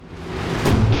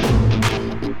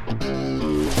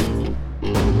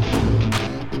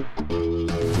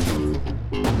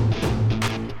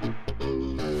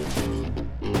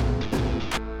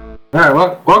All right,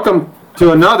 well, welcome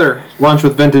to another Lunch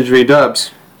with Vintage V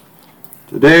Dubs.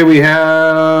 Today we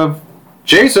have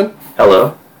Jason.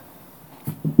 Hello.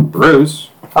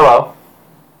 Bruce. Hello.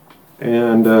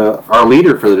 And our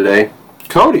leader for the day,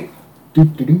 Cody.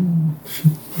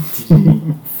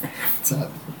 What's up?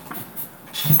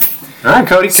 All right,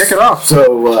 Cody, kick it off.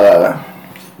 So,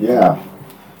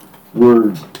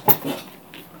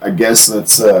 I guess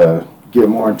let's get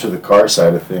more into the car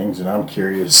side of things. And I'm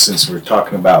curious, since we're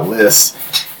talking about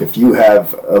lists, if you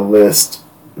have a list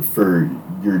for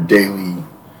your daily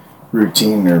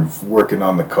routine of working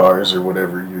on the cars or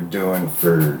whatever you're doing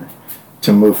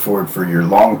to move forward for your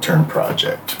long-term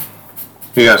project.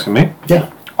 You asking me?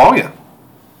 Yeah. Oh yeah,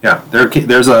 yeah.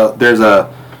 There's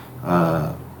a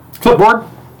clipboard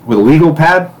with a legal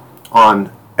pad on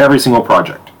every single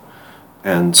project,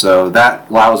 and so that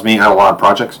allows me. I have a lot of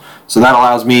projects, so that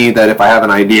allows me that if I have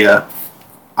an idea,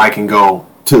 I can go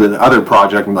to the other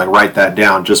project and like write that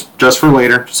down just for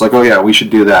later. Just like, oh yeah, we should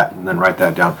do that, and then write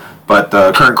that down. But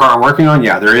the current car I'm working on,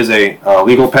 yeah, there is a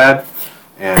legal pad,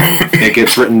 and it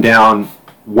gets written down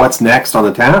what's next on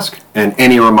the task and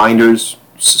any reminders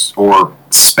or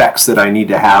specs that I need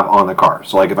to have on the car.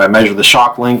 So like if I measure the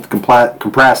shock length,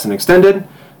 compressed and extended,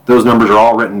 those numbers are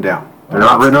all written down. They're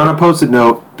not written on a post-it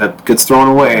note that gets thrown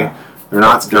away. They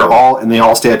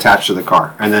all stay attached to the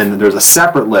car. And then there's a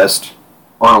separate list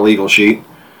on a legal sheet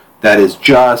that is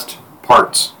just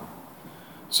parts.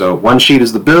 So one sheet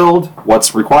is the build,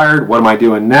 what's required, what am I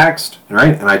doing next,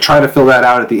 right? And I try to fill that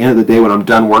out at the end of the day when I'm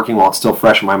done working while it's still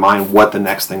fresh in my mind what the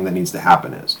next thing that needs to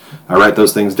happen is. I write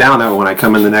those things down, that way when I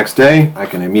come in the next day, I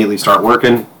can immediately start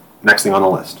working, next thing on the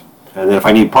list. And then if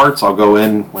I need parts, I'll go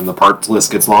in when the parts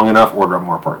list gets long enough, order up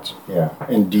more parts. Yeah.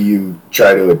 And do you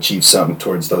try to achieve something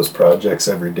towards those projects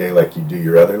every day like you do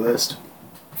your other list?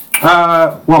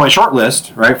 Well, my short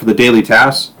list, right, for the daily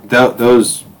tasks,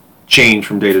 those change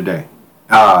from day to day.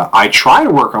 I try to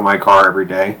work on my car every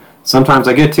day. Sometimes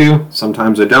I get to,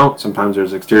 sometimes I don't. Sometimes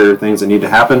there's exterior things that need to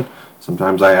happen.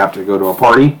 Sometimes I have to go to a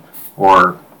party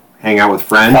or hang out with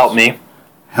friends.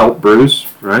 Help Bruce,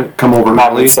 right? Come over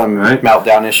early. Some right?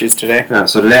 meltdown issues today. Yeah,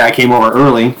 so today I came over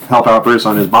early, help out Bruce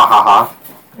on his Bahaha.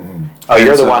 Oh,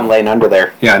 you're the one laying under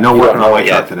there. Yeah, no working on my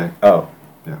truck today. Oh.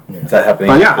 Yeah. Is that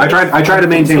happening? But yeah, I try to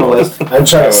maintain a list. I'm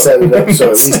trying to set it up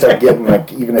so at least I'm getting,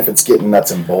 like, even if it's getting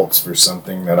nuts and bolts for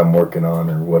something that I'm working on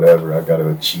or whatever, I've got to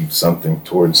achieve something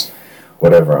towards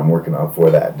whatever I'm working on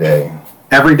for that day.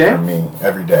 Every day? For me,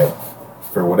 every day.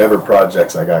 For whatever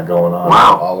projects I got going on,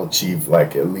 wow. I'll achieve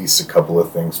like at least a couple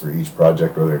of things for each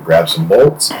project, whether grab some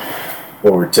bolts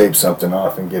or tape something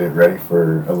off and get it ready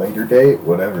for a later date,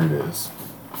 whatever it is.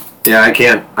 Yeah, I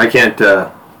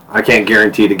can't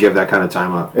guarantee to give that kind of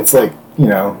time up. It's like,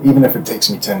 even if it takes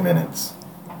me 10 minutes.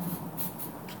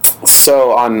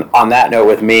 So on that note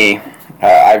with me,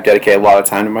 I've dedicated a lot of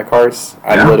time to my cars.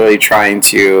 I'm literally trying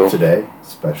to... Today,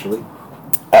 especially?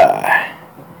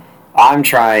 I'm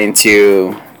trying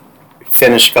to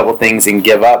finish a couple things and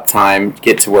give up time,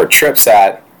 get to where Trip's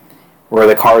at, where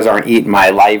the cars aren't eating my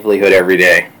livelihood every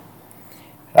day.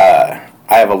 I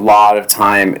have a lot of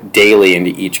time daily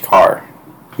into each car.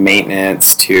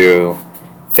 Maintenance to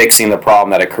fixing the problem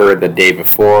that occurred the day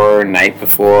before, night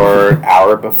before,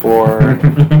 hour before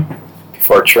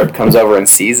Trip comes over and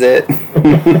sees it.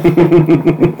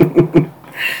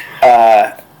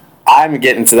 I'm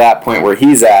getting to that point where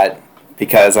he's at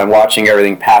because I'm watching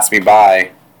everything pass me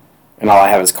by and all I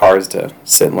have is cars to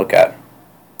sit and look at.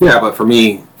 Yeah, but for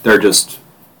me, they're just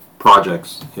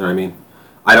projects, you know what I mean?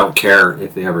 I don't care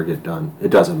if they ever get done. It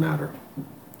doesn't matter.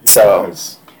 So...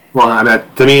 Well, I mean,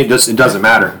 to me, it doesn't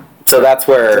matter. So that's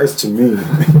where... It does to me.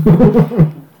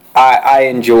 I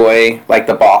enjoy, like,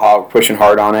 the Baja, pushing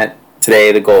hard on it.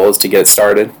 Today, the goal is to get it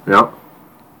started. Yeah.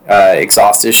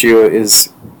 Exhaust issue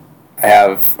is...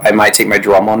 I might take my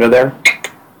Dremel under there.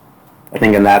 I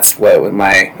think, and that's what, with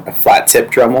my flat tip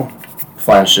Dremel.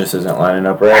 Flange just isn't lining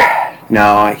up right?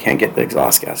 No, I can't get the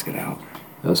exhaust gasket out.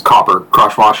 Those copper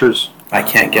crush washers. I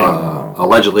can't get them.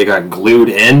 Allegedly got glued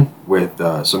in with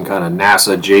some kind of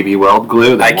NASA JB Weld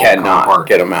glue. I cannot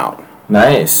get them out.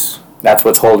 Nice. That's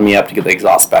what's holding me up to get the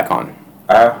exhaust back on.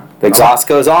 The exhaust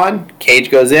goes on,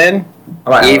 cage goes in.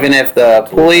 Even if the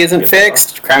pulley isn't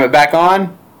fixed, cram it back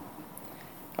on.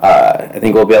 I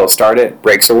think we'll be able to start it.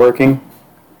 Brakes are working.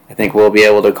 I think we'll be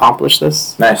able to accomplish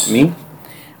this. Nice. Me.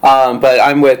 But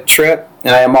I'm with Trip,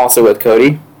 and I am also with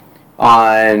Cody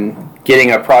on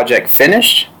getting a project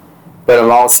finished. But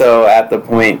I'm also at the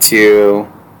point to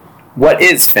what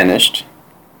is finished.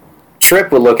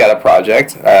 Trip would look at a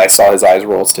project. I saw his eyes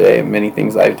roll today, many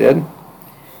things I did,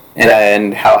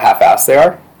 and how half-assed they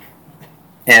are.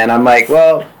 And I'm like,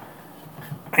 well,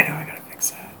 I know I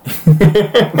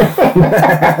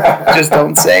Just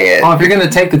don't say it. Well, if you're going to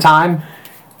take the time,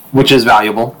 which is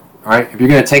valuable, all right? If you're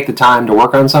going to take the time to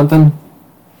work on something,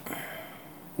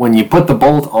 when you put the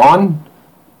bolt on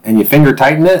and you finger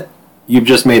tighten it, you've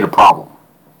just made a problem,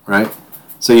 right?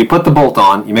 So you put the bolt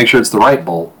on, you make sure it's the right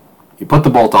bolt, you put the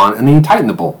bolt on, and then you tighten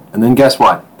the bolt. And then guess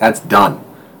what? That's done.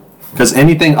 Because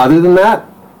anything other than that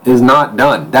is not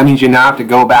done. That means you now have to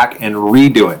go back and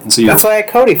redo it. And so That's what I had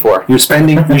Cody for. you're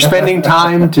spending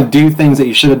time to do things that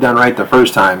you should have done right the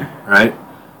first time, right?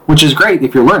 Which is great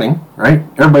if you're learning, right?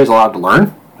 Everybody's allowed to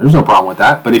learn. There's no problem with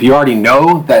that. But if you already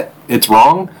know that it's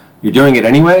wrong, you're doing it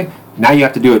anyway, now you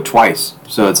have to do it twice.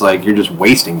 So it's like you're just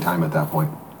wasting time at that point.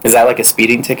 Is that like a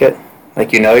speeding ticket?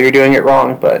 Like, you know you're doing it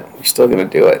wrong, but you're still going to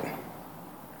do it.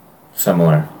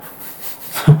 Similar.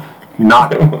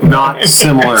 Not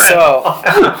similar. So,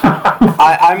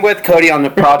 I'm with Cody on the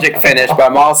project finish, but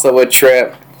I'm also with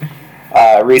Trip.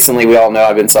 Recently, we all know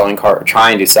I've been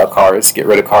trying to sell cars, get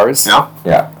rid of cars. Yeah.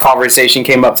 Yeah. Conversation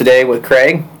came up today with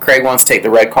Craig. Craig wants to take the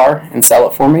red car and sell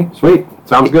it for me. Sweet.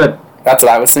 Sounds good. That's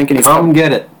what I was thinking. Come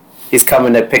get it. He's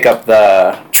coming to pick up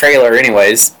the trailer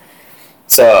anyways.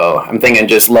 So I'm thinking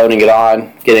just loading it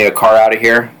on, getting a car out of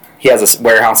here. He has a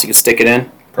warehouse he can stick it in.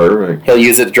 Perfect. He'll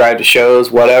use it to drive to shows,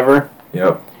 whatever.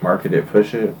 Yep. Market it,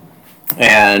 push it.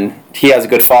 And he has a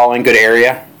good following, good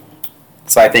area.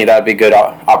 So I think that would be a good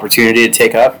opportunity to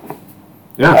take up.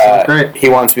 Yeah, sounds great. He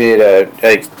wants me to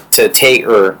take,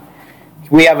 or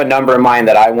we have a number in mind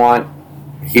that I want.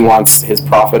 He wants his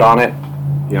profit on it,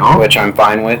 Yeah. which I'm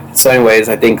fine with. So anyways,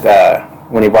 I think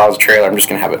when he borrows a trailer, I'm just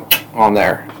going to have it on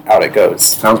there. Out it goes.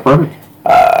 Sounds perfect.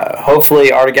 Hopefully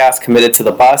Artigas committed to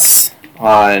the bus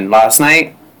on last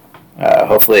night.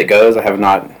 Hopefully it goes. I have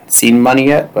not seen money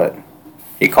yet, but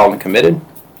he called and committed.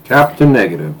 Captain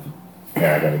Negative.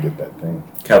 Yeah, I gotta get that thing.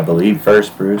 Gotta believe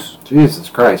first, Bruce. Jesus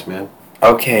Christ, man.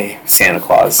 Okay, Santa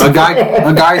Claus. A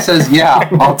guy says, "Yeah,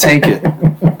 I'll take it,"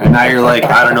 and now you're like,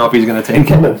 "I don't know if he's gonna take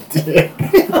it."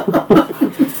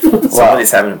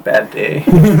 Somebody's having a bad day.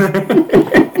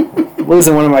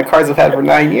 Losing one of my cars I've had for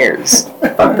 9 years.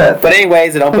 Fuck that. But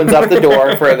anyways, it opens up the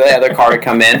door for the other car to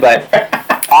come in. But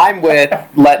I'm with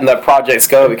letting the projects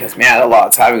go because, man, a lot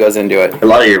of time goes into it. A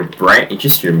lot of your brain,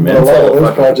 just your A mental. lot of those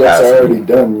fucking projects are capacity. already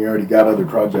done. You already got other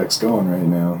projects going right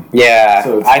now. Yeah,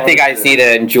 So it's I think I hard just need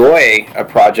to enjoy a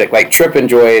project. Like Trip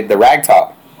enjoyed the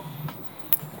ragtop.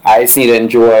 I just need to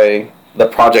enjoy the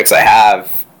projects I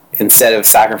have instead of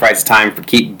sacrifice time for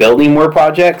keep building more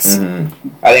projects. Mm-hmm.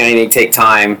 I think I need to take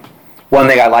time. One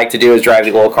thing I like to do is drive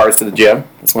the old cars to the gym.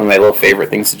 It's one of my little favorite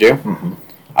things to do. Mm-hmm.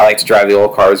 I like to drive the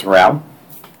old cars around.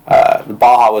 The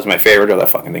Baja was my favorite, or that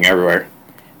fucking thing everywhere.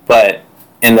 But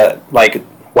in the, like,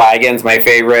 Wagon's my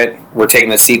favorite. We're taking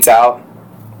the seats out.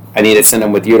 I need to send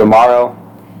them with you tomorrow.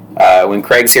 When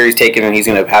Craig's here, he's taking and he's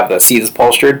going to have the seats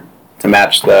upholstered to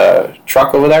match the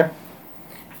truck over there.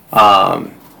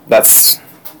 That's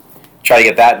try to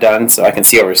get that done so I can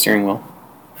see over the steering wheel.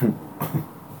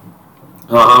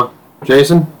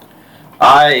 Jason?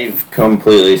 I've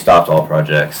completely stopped all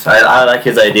projects. I like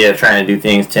his idea of trying to do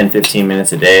things 10-15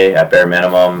 minutes a day at bare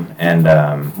minimum, and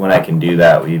when I can do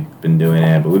that, we've been doing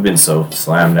it, but we've been so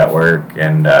slammed at work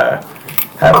and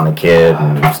having a kid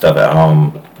and stuff at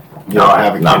home. You don't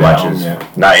have a Not kid at much home is-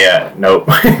 yet. Not yet, nope.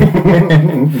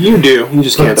 You do. You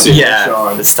just can't see it. Yeah,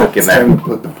 Sean, it's stuck in it's there. time to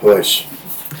put the push.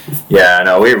 Yeah,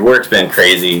 no, work's been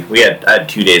crazy. I had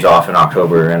 2 days off in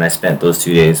October, and I spent those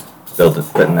 2 days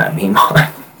putting that beam on.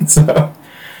 So,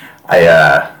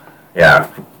 gonna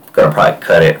probably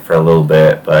cut it for a little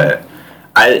bit, but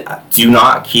I do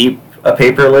not keep a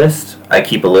paper list. I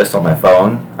keep a list on my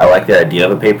phone. I like the idea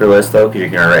of a paper list, though, because you're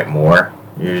gonna write more.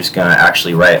 You're just gonna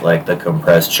actually write, like, the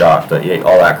compressed chalk, all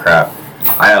that crap.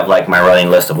 I have, like, my running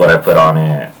list of what I put on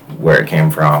it, where it came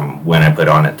from, when I put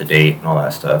on it, the date, and all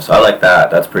that stuff. So I like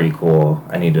that. That's pretty cool.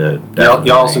 I need to...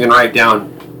 You also can write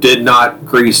down, did not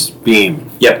grease beam.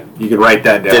 Yep. You can write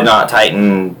that down. Did not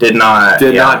tighten, did not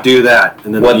do that.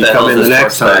 And then What you the hell come is in the this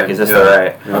next torque spec? time. Is this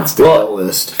alright? That's the Well,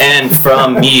 list. And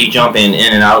from me jumping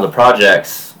in and out of the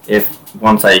projects, if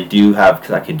once I do have,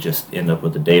 because I could just end up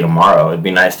with the day tomorrow, it'd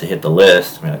be nice to hit the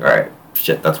list. I mean, like, alright,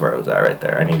 shit, that's where I was at right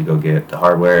there. I need to go get the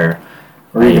hardware.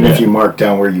 Or even if you mark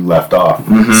down where you left off.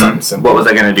 Mhm. Something simple. What was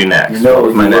I going to do next? You know What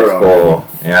was my where you next were goal?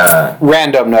 Yeah.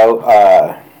 Random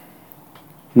note,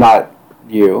 not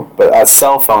you, but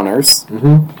cell phoners.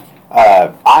 Mm-hmm.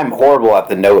 I'm horrible at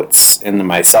the notes in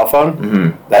my cell phone.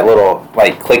 Mm-hmm. That little,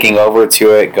 like, clicking over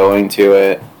to it, going to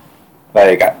it.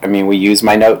 Like, I mean, we use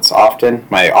my notes often.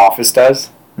 My office does.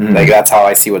 Mhm. Like, that's how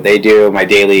I see what they do. My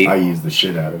daily... I use the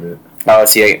shit out of it. Oh,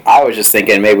 see, I was just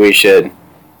thinking maybe we should,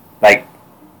 like,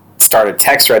 start a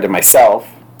text thread to myself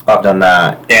I've done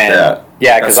that. And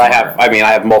yeah, because I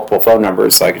have multiple phone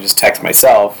numbers, so I could just text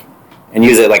myself and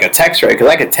use it like a text, right? Because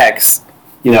I could text,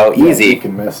 easy. You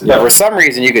can message. But for some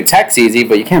reason, you could text easy,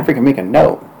 but you can't freaking make a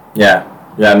note. Yeah,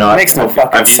 no, It makes no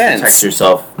fucking sense. Text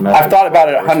yourself. I've thought about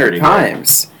it 100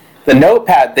 times. The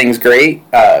notepad thing's great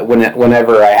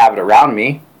whenever I have it around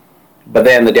me, but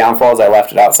then the downfall is I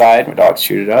left it outside. My dogs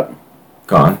chewed it up.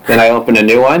 Gone. Then I opened a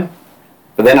new one,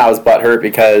 but then I was butthurt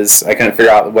because I couldn't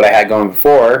figure out what I had going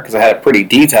before because I had it pretty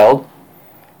detailed.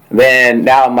 Then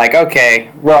now I'm like, okay,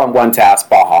 we're on one task,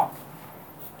 Baja.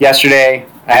 Yesterday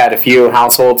I had a few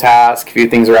household tasks, a few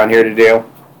things around here to do,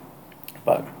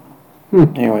 but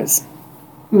anyways,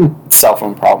 it's cell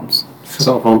phone problems.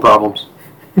 Cell phone problems.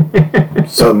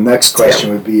 So the next question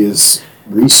would be is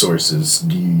resources.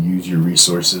 Do you use your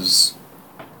resources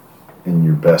in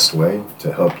your best way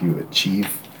to help you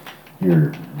achieve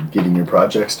your getting your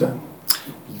projects done?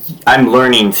 I'm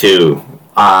learning to.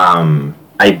 I'm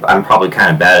probably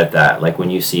kind of bad at that. Like when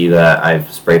you see that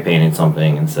I've spray painted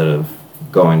something instead of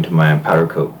going to my powder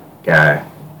coat guy.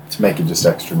 To make it just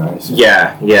extra nice.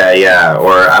 Yeah.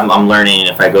 Or I'm learning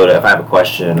if I have a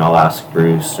question, I'll ask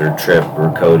Bruce or Trip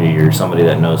or Cody or somebody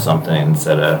that knows something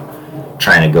instead of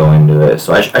trying to go into it.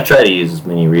 So I try to use as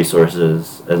many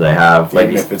resources as I have.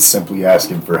 Even if it's simply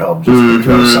asking for help, just to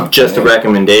throw something just a in.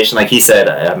 recommendation. Like he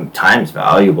said, time's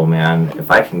valuable, man.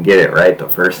 If I can get it right the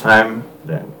first time,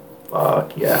 then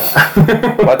fuck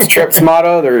yeah. What's Trip's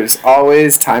motto? There's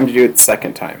always time to do it the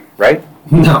second time, right?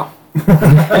 No.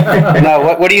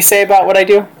 No, what do you say about what I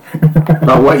do?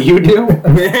 About what you do?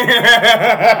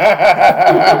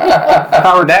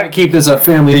 Howard, that would keep this a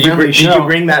family friendly Did show. you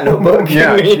bring that notebook?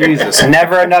 Yeah, Jesus.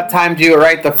 Never enough time to do it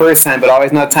right the first time, but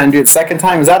always enough time to do it the second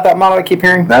time. Is that motto I keep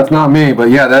hearing? That's not me, but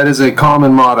yeah, that is a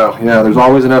common motto. Yeah, there's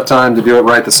always enough time to do it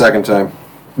right the second time.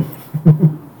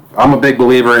 I'm a big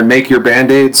believer in make your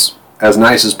Band-Aids as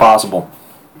nice as possible.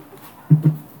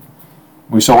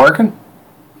 We still working?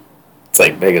 It's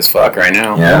like big as fuck right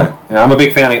now. Yeah. Yeah, I'm a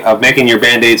big fan of making your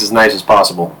Band-Aids as nice as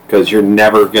possible because you're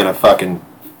never going to fucking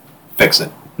fix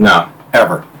it. No.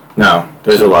 Ever. No.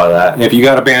 There's a lot of that. If you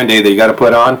got a Band-Aid that you got to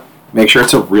put on, make sure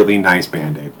it's a really nice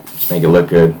Band-Aid. Just make it look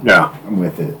good. Yeah. I'm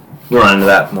with it. We run into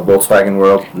that in the Volkswagen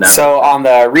world. Now. So on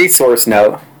the resource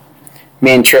note,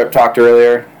 me and Trip talked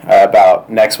earlier about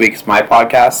next week's my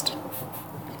podcast.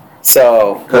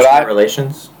 So Customer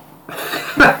relations.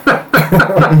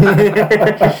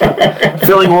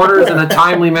 Filling orders in a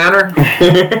timely manner.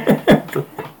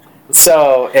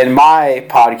 So in my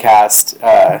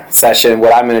podcast session,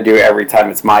 what I'm going to do every time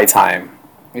it's my time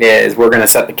is we're going to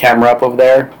set the camera up over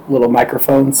there, little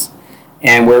microphones,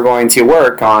 and we're going to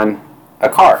work on a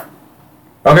car.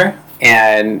 Okay.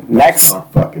 And That's next,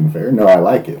 not fucking fair. No, I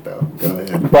like it though. Go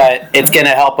ahead. but it's going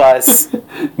to help us.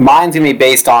 Mine's going to be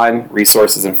based on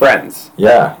resources and friends.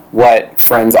 Yeah. What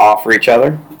friends offer each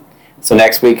other. So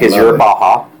next week is Love your it.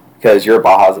 Baja, because your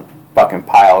Baja's a fucking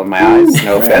pile in my eyes.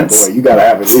 No Man, offense. boy, you gotta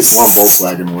have at least one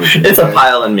Volkswagen working. It's a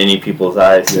pile in many people's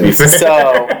eyes, to be Yes. fair.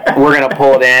 So we're gonna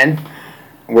pull it in.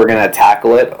 We're gonna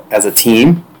tackle it as a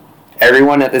team.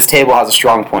 Everyone at this table has a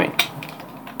strong point.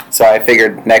 So I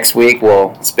figured next week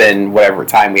we'll spend whatever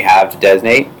time we have to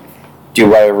designate, do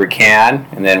whatever we can,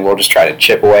 and then we'll just try to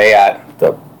chip away at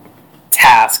the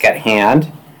task at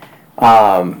hand.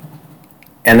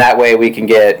 And that way we can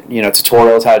get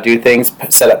tutorials how to do things,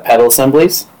 set up pedal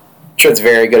assemblies. Trip's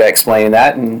very good at explaining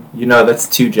that, and You know, that's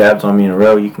 2 jabs on me in a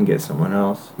row. You can get someone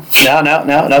else.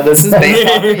 no, this is based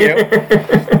off of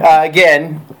you.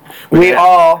 Again, we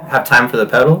all, Have time for the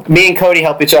pedal? me and Cody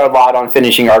help each other a lot on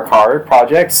finishing our car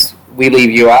projects. We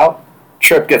leave you out.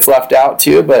 Trip gets left out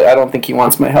too, but I don't think he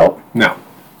wants my help. No.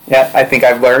 Yeah, I think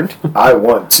I've learned. I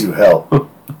want to help.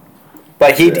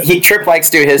 But he Trip likes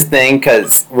to do his thing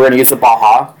because we're gonna use the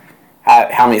Baja.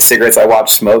 How many cigarettes I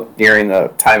watched smoke during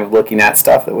the time of looking at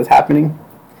stuff that was happening.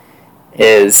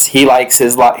 Is he likes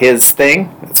his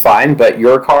thing? That's fine. But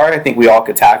your car, I think we all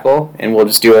could tackle, and we'll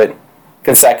just do it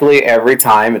consecutively every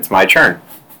time it's my turn.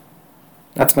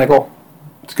 That's my goal,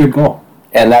 It's a good goal.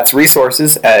 and that's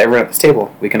resources everyone at this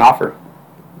table we can offer.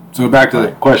 So back to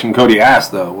the question Cody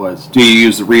asked, though, was do you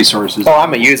use the resources? Oh,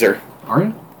 I'm a user. Are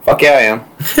you? Fuck yeah, I am.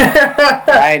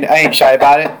 I ain't shy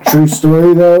about it. True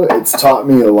story though, it's taught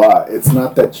me a lot. It's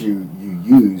not that you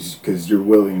use because you're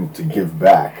willing to give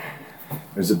back.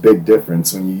 There's a big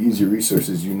difference. When you use your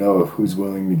resources, you know who's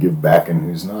willing to give back and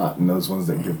who's not. And those ones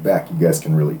that give back, you guys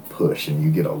can really push and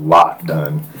you get a lot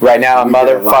done. Right now, I'm We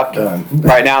get a lot motherfucking. done.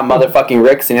 Right now, I'm motherfucking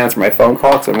Rick's and answer my phone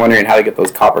call because I'm wondering how to get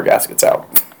those copper gaskets out.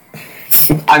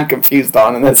 I'm confused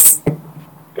on this.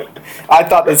 I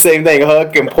thought the same thing.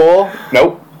 Hook and pull.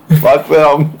 Nope. Fuck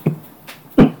them.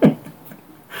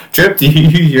 Trip, do you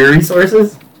use your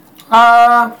resources?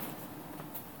 Yeah.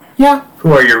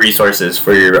 Who are your resources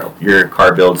for your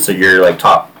car build? So your like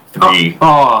top 3.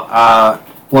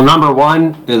 Well, number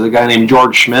one is a guy named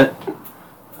George Schmidt.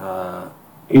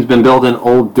 He's been building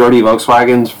old, dirty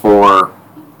Volkswagens for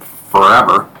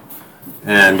forever.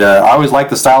 And I always liked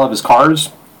the style of his cars.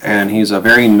 And he's a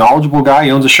very knowledgeable guy.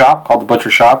 He owns a shop called the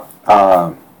Butcher Shop.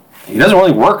 He doesn't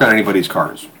really work on anybody's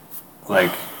cars.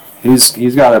 Like,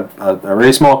 he's got a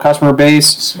very small customer base.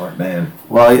 Smart man.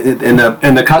 Well,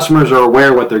 and the customers are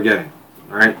aware what they're getting,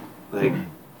 right? Like,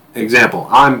 example,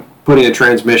 I'm putting a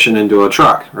transmission into a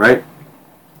truck, right?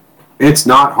 It's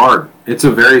not hard. It's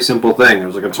a very simple thing.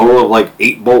 There's like a total of like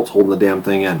 8 bolts holding the damn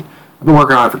thing in. I've been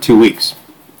working on it for 2 weeks.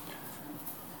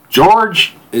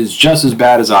 George is just as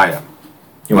bad as I am.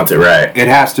 He wants it right. It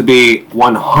has to be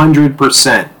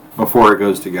 100% before it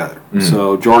goes together.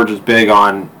 So George is big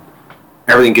on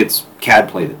everything gets CAD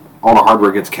plated. All the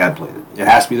hardware gets CAD plated. It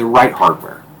has to be the right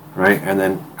hardware, right? And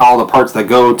then all the parts that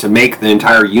go to make the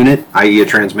entire unit, i.e. a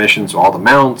transmission, so all the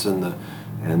mounts and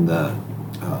the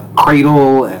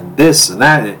cradle and this and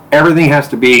that, everything has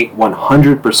to be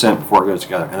 100% before it goes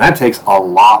together. And that takes a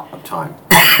lot of time.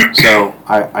 So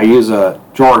I use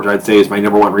George, I'd say, is my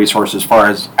number one resource as far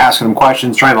as asking him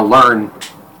questions, trying to learn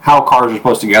how cars are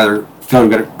supposed to go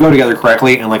together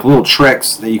correctly, and like little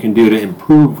tricks that you can do to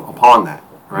improve upon that,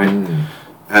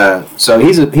 right? So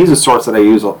he's a source that I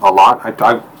use a lot. I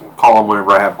call him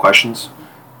whenever I have questions.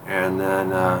 And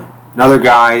then another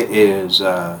guy is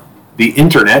the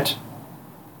internet.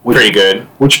 Pretty good.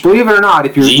 Which, believe it or not,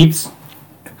 if you're Jeeves?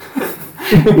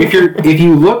 if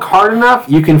you look hard enough,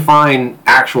 you can find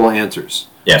actual answers.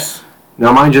 Yes.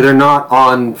 Now, mind you, they're not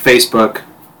on Facebook.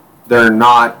 They're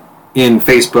not in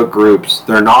Facebook groups.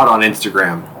 They're not on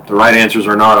Instagram. The right answers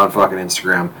are not on fucking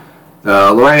Instagram.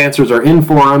 The right answers are in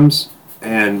forums,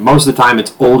 and most of the time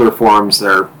it's older forums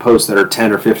that are posts that are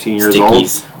 10 or 15 years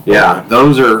Stickies. old. Yeah,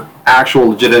 those are actual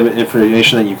legitimate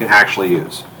information that you can actually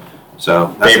use.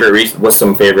 So that's what's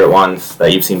some favorite ones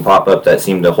that you've seen pop up that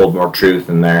seem to hold more truth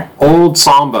in there? Old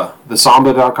Samba, the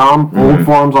Samba.com, old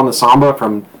forums on the Samba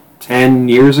from 10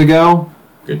 years ago.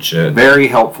 Good shit. Very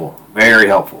helpful. Very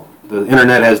helpful. The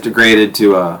internet has degraded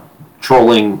to a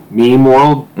trolling meme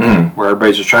world where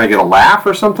everybody's just trying to get a laugh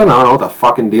or something. I don't know what the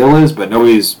fucking deal is, but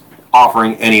nobody's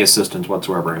offering any assistance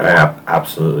whatsoever anymore. I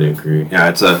absolutely agree. Yeah,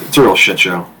 it's a real shit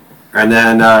show. And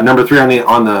then number 3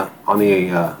 on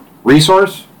the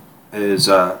resource is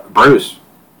Bruce.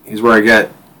 He's where I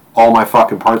get all my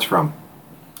fucking parts from.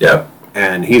 Yep.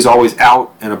 And he's always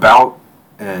out and about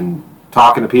and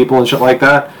talking to people and shit like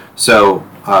that. So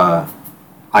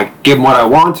I give him what I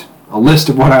want, a list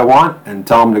of what I want, and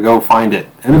tell him to go find it.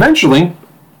 And eventually,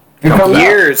 it comes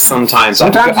years out. sometimes.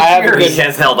 Sometimes I have it's a years. He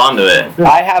has held on to it.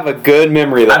 I have a good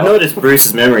memory though. I've noticed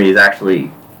Bruce's memory is actually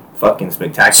fucking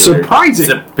spectacular. Surprising.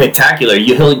 Spectacular.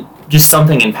 He'll just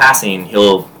something in passing,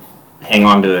 he'll hang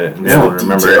on to it and Yeah, he'll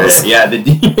remember details. it. Yeah,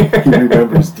 He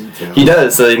remembers details. he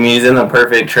does. So I mean, he's in the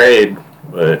perfect trade,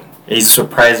 but he's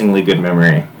surprisingly good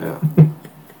memory. Yeah.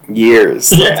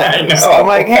 Years. Yeah, I know. So I'm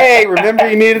like, hey, remember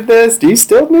you needed this? Do you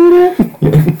still need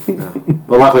it?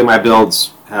 But luckily my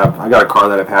builds I got a car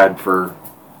that I've had for,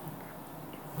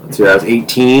 let's see, I was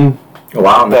 18. Oh,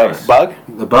 wow, The nice. bug?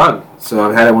 The Bug. So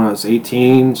I've had it when I was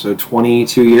 18, so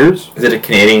 22 years. Is it a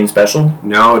Canadian special?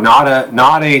 No,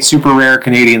 not a super rare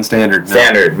Canadian standard. No.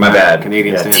 Standard, my bad.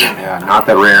 Canadian Yeah. standard, yeah. Not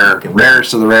the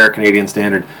rarest of the rare Canadian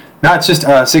standard. No, it's just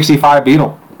a 65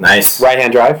 Beetle. Nice.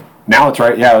 Right-hand drive? Now it's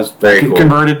right, yeah, it was Very cool.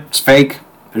 converted. It's fake.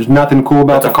 There's nothing cool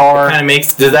about the car. Kind of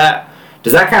makes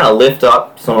does that kind of lift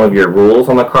up some of your rules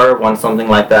on the car once something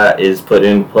like that is put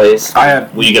in place?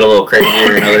 Will you get a little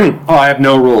crazier? Another Oh, I have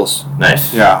no rules.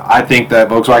 nice. Yeah, I think that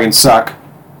Volkswagen suck.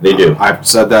 They do. I've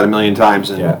said that a million times.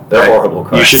 And Yeah, they're horrible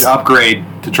cars. You should upgrade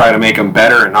to try to make them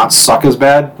better and not suck as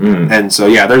bad. And so,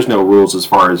 yeah, there's no rules as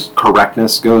far as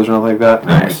correctness goes or anything like that.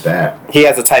 I like that. He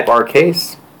has a Type R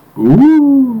case.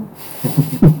 Ooh.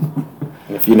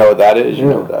 If you know what that is, you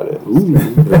know what that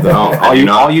is. No,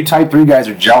 All you Type 3 guys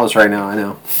are jealous right now, I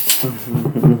know.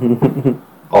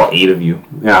 all 8 of you.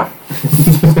 Yeah.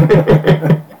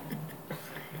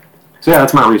 So, yeah,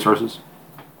 that's my resources.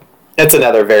 It's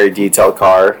another very detailed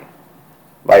car.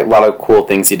 Like, a lot of cool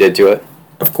things he did to it.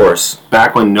 Of course.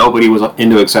 Back when nobody was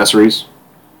into accessories,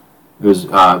 it was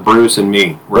Bruce and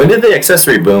me. When did the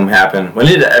accessory boom happen? When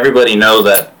did everybody know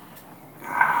that?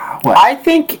 What? I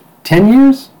think 10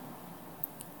 years?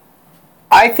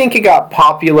 it got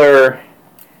popular,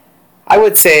 I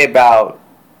would say about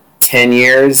 10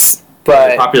 years.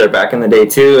 But Popular back in the day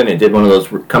too, and it did one of those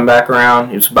come back around.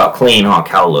 It was about clean,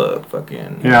 cow look,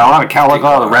 fucking. Yeah, a lot of Calico, a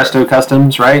lot of the Resto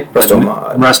customs, right? Resto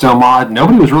mod. Resto mod.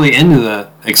 Nobody was really into the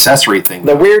accessory thing.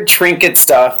 the weird trinket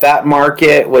stuff, that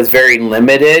market was very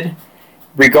limited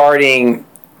regarding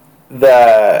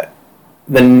the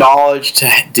knowledge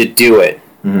to do it.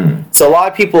 Mm-hmm. So a lot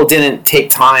of people didn't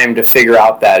take time to figure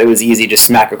out that it was easy to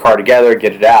smack a car together,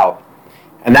 get it out.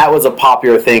 And that was a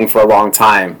popular thing for a long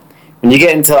time. When you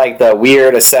get into like the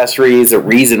weird accessories, the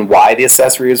reason why the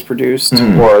accessory was produced,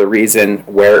 or the reason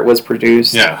where it was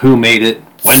produced. Yeah, who made it?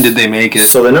 When did they make it?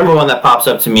 So the number one that pops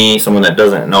up to me, someone that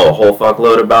doesn't know a whole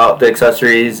fuckload about the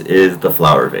accessories, is the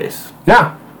flower vase.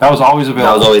 Yeah, that was always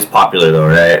available. That was always popular though,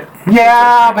 right?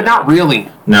 Yeah, but not really.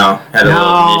 No, had a little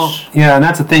No. niche. Yeah, and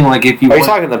that's the thing. Like, if you Are you want,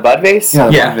 talking the Bud vase? yeah,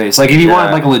 the Yeah. Bud vase. Like, if you Yeah.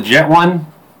 wanted like a legit one,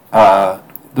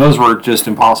 those were just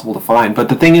impossible to find. But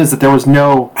the thing is that there was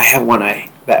no. I have one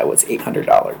that was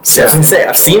 $800. See, I was gonna say,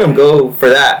 I've seen them go for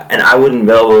that, and I wouldn't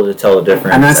be able to tell the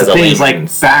difference. And that's as the a thing is, like,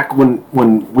 layman's. back when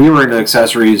we were into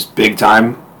accessories big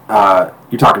time,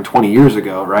 you're talking 20 years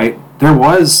ago, right? There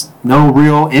was no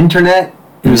real internet.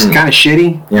 It was kind of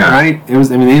shitty, Yeah. right? It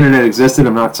was. I mean, the internet existed.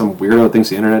 I'm not some weirdo that thinks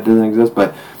the internet doesn't exist,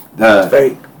 but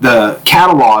the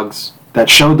catalogs that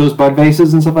showed those Bud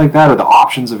vases and stuff like that, or the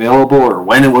options available, or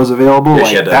when it was available, Yeah,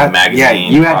 like you had to that. have a magazine, Yeah,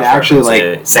 you had to actually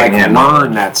cross-reference it, like secondhand learn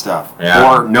knowledge. that stuff, Yeah.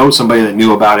 or know somebody that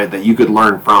knew about it that you could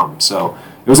learn from. So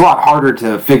it was a lot harder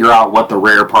to figure out what the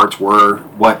rare parts were,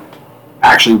 what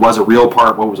actually was a real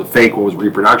part, what was a fake, what was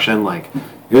reproduction. Like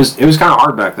it was kind of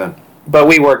hard back then. But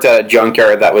we worked at a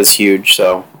junkyard that was huge,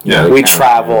 so Yeah, we kinda,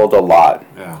 traveled a lot.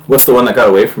 Yeah. What's the one that got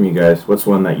away from you guys? What's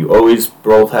the one that you always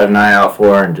both had an eye out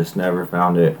for and just never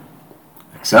found it?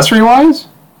 Accessory wise,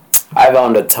 I've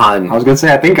owned a ton. I was gonna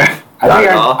say I think I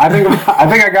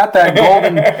got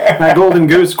that golden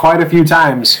goose quite a few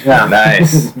times. Yeah.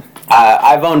 Nice.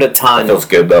 I've owned a That ton, feels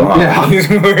good though, huh?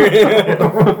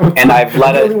 Yeah. and I've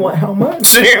let it How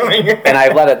much? and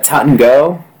I've let a ton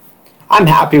go. I'm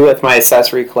happy with my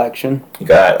accessory collection. You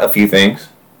got a few things.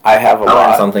 I have a I learn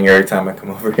lot. something every time I come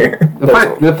over here.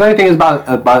 The funny thing is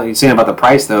about you saying about the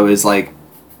price though is like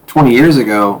 20 years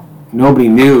ago nobody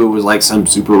knew it was like some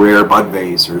super rare Bud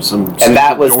vase or some. And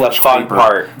that was George the fun Kuiper.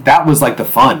 part. That was like the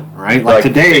fun, right? Like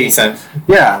today, 50 cents.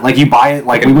 yeah, like you buy it.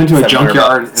 Like we went to a 700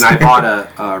 junkyard bucks. and I bought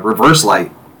a reverse light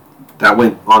that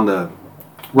went on the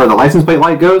where the license plate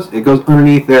light goes. It goes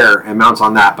underneath there and mounts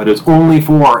on that, but it's only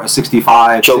for a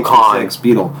 65 Joe-Con. 66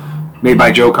 Beetle made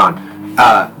by Joe-Con.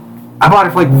 I bought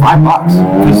it for like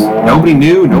 $5 because nobody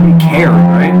knew, nobody cared,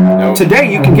 right? Nope.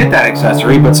 Today you can get that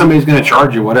accessory, but somebody's going to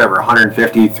charge you whatever,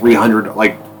 150, 300.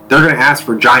 Like they're going to ask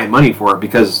for giant money for it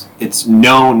because it's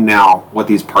known now what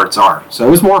these parts are. So it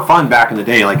was more fun back in the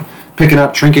day, like picking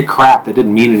up trinket crap that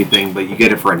didn't mean anything, but you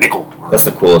get it for a nickel. That's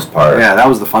the coolest part. Yeah, that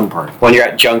was the fun part. When you're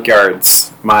at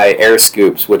junkyards, my air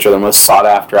scoops, which are the most sought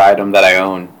after item that I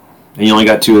own, And you only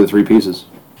got 2 of the 3 pieces.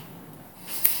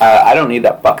 I don't need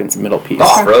that buckets middle piece. The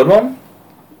off-road one?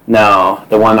 No,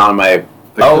 the one on my.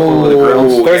 Over the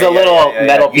grills. There's a little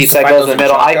metal You piece used to that find goes those in the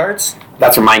middle. junkyards?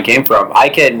 That's where mine came from. I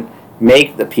can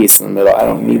make the piece in the middle. I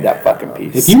don't need that fucking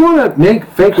piece. If you want to make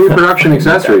fake reproduction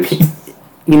accessories,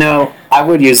 You know, I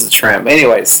would use the trim.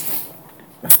 Anyways,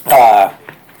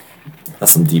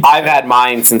 That's some deep. I've had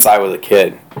mine since I was a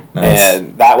kid, Nice.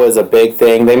 and that was a big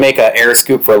thing. They make an air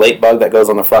scoop for a late bug that goes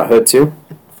on the front hood too,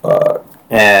 Fuck.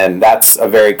 and that's a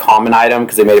very common item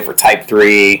because they made it for Type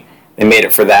 3. They made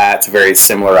it for that. It's a very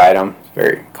similar item. It's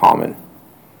very common.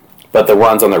 But the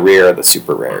ones on the rear are the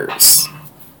super rares.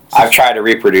 I've tried to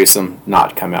reproduce them,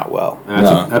 not come out well.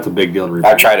 that's a big deal to I've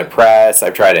reproduce. tried to press.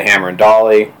 I've tried to hammer and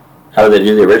dolly. How do they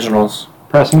do the originals?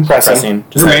 Pressing. Pressing.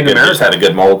 Just They're had, made in a good, just had a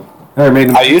good mold. They're made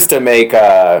in I used to make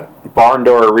barn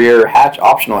door rear hatch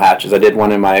optional hatches. I did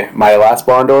one in my last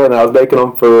barn door, and I was making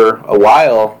them for a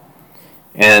while,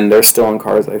 and they're still in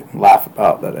cars I laugh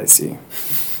about that I see.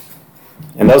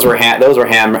 And those were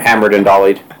hammered and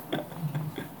dollied.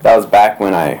 That was back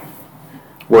when I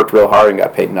worked real hard and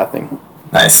got paid nothing.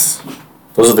 Nice.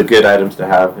 Those are the good items to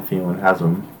have if anyone has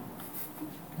them.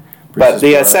 But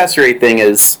the accessory thing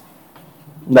is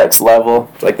next level.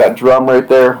 It's like that drum right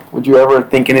there. Would you ever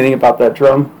think anything about that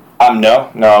drum? No,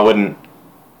 I wouldn't.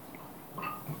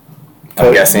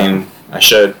 I'm guessing I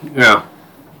should. Yeah.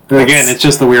 And again, it's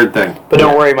just the weird thing. But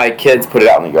don't worry, my kids put it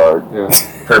out in the yard. Yeah.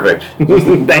 Perfect.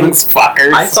 Thanks,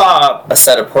 fuckers. I saw a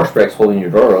set of Porsche brakes holding your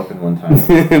door open one time.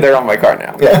 They're on my car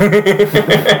now.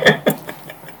 Yeah.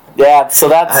 Yeah, so I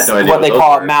that's had no idea what they what those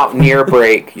call were. a Mountaineer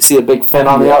brake. You see the big fin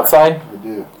on the outside? We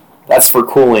do. That's for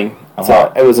cooling. So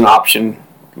Uh-huh. it was an option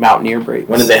Mountaineer brake.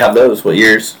 When did they have those? What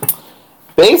years?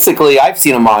 Basically, I've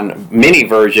seen them on mini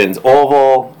versions,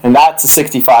 oval, and that's a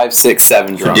 65, 6,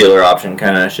 7 So drum. dealer option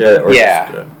kind of shit? Or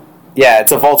Yeah. Just, Yeah,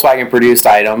 it's a Volkswagen produced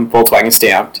item, Volkswagen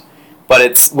stamped. But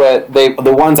it's the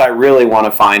ones I really want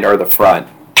to find are the front.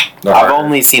 I've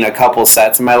only seen a couple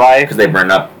sets in my life. because they burn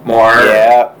up more?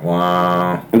 Yeah.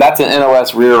 Wow. And that's an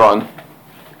NOS rear one.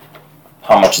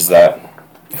 How much is that?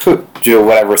 Do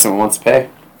whatever someone wants to pay.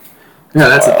 Yeah,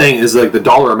 that's the thing, is like the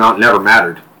dollar amount never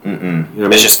mattered. Mm-mm. You know what I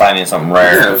mean? It's just finding something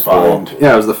rare. Yeah, to it's follow.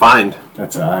 Yeah, it was the find.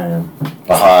 That's how I am.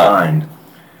 Uh-huh. Find.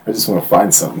 I just want to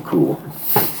find something cool.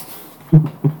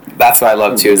 That's what I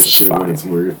love too. Is Shit, what it's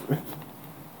worth.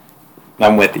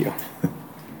 I'm with you.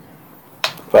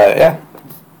 But yeah.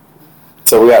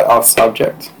 So we got off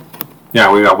subject.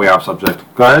 Yeah, we got way off subject.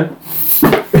 Go ahead.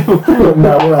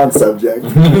 No, we're on subject.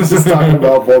 Just talking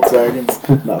about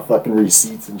Volkswagens, not fucking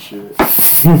receipts and shit.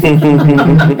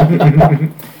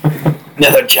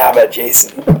 Another job at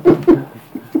Jason.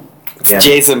 It's Yeah.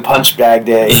 Jason punch bag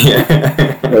day.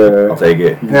 I'll take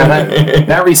it. Yeah,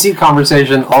 that receipt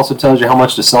conversation also tells you how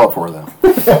much to sell it for, though,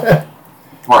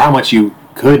 or how much you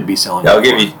could be selling. Yeah, I'll it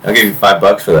give for. you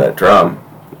 $5 for that drum.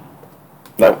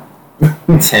 Nope.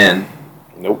 10.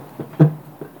 Nope.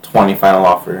 20 final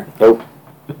offer. Nope.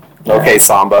 Okay,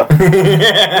 Samba.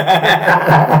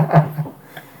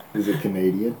 Is it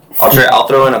Canadian? I'll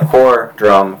throw in a core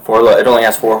drum. It only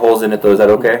has 4 holes in it though. Is that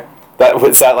okay?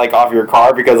 Was that like off your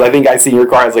car? Because I think I see your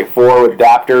car has like 4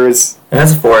 adapters. It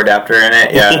has a 4 adapter in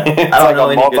it. Yeah. It's I don't like know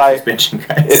a any good multi- suspension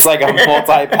guys. It's like a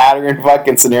multi-pattern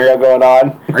fucking scenario going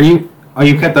on. Are you? Oh,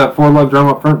 you kept that 4-lug drum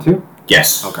up front too?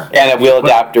 yes. Okay. And a wheel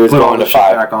adapter is Put all going the to shit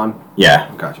 5. back on.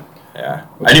 Yeah. Gotcha. Yeah.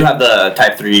 I do have the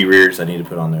Type 3 rears I need to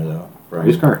put on there though.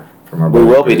 Nice car. From our We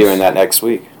will be brokers. doing that next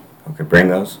week. Okay, bring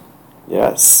those.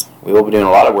 Yes. We will be doing a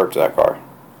lot of work to that car.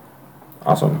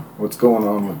 Awesome. What's going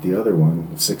on with the other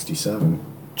one, the 67?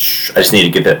 I just need to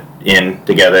get that in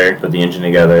together, put the engine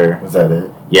together. Was that it?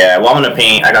 Yeah, well, I'm gonna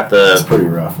paint. I got It's the. pretty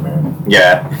rough, man.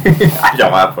 Yeah. I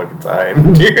don't have fucking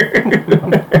time.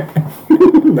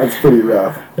 That's pretty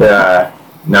rough. Yeah.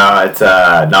 No,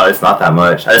 it's not that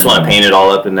much. I just want to paint it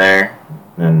all up in there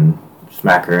and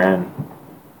smack her in.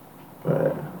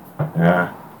 But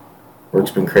yeah,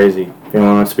 work's been crazy. If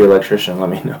anyone wants to be an electrician, let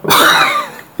me know.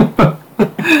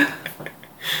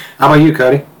 How about you,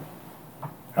 Cody?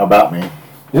 How about me?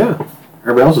 Yeah.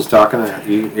 Everybody else is talking. It's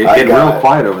I getting got real it.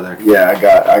 quiet over there. Yeah, I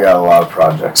got a lot of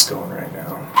projects going right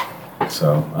now.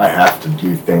 So I have to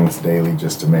do things daily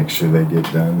just to make sure they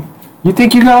get done. You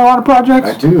think you got a lot of projects?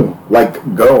 I do.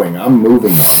 Like going, I'm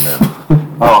moving on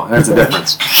them. Oh, that's the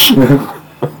difference.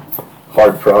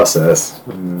 Hard process.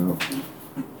 You know.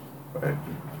 But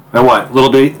And what? Little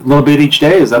bit each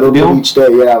day? Is that the deal? each day,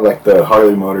 yeah, like the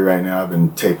Harley motor right now, I've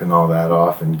been taping all that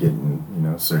off and getting,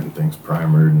 certain things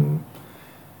primered, and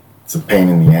it's a pain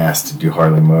in the ass to do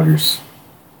Harley motors.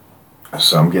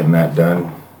 So I'm getting that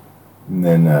done. And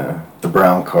then the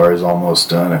brown car is almost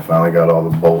done. I finally got all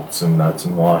the bolts and nuts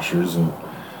and washers and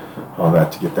all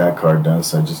that to get that car done.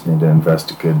 So I just need to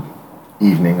invest a good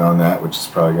evening on that, which is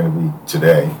probably going to be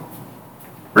today.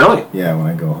 Really? Yeah, when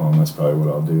I go home, that's probably what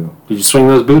I'll do. Did you swing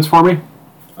those boots for me?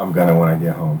 I'm going to when I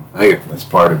get home. Thank you. That's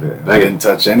part of it. I Thank you. didn't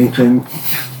touch anything.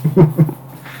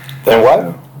 Then what?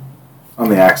 Yeah. On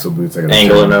the axle boots, I got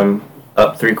Angling them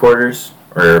up 3/4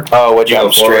 or Oh, what you go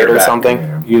have straight forward or back. something?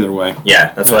 Yeah. Either way.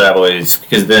 Yeah, that's what I've always,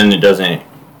 because then it doesn't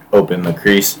open the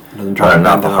crease. Doesn't try to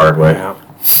not bend the it hard up. way. Yeah.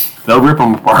 They'll rip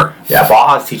them apart. Yeah,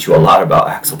 Bajas teach you a lot about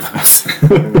axle boots.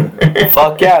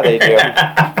 Fuck yeah, they do.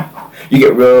 You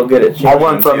get real good at. I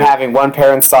went from too. having 1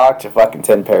 pair in stock to fucking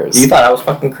 10 pairs. You thought I was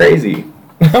fucking crazy.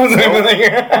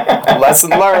 Lesson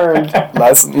learned.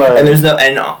 Lesson And learned. there's no,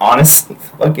 and honestly,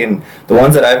 fucking the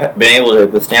ones that I've been able to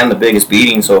withstand the biggest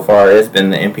beating so far has been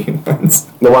the MP ones.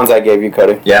 The ones I gave you,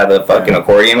 Cody. Yeah, the fucking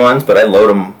accordion ones, but I load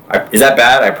them. Is that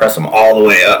bad? I press them all the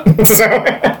way up.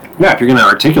 Yeah, if you're gonna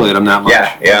articulate them that much.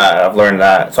 yeah, I've learned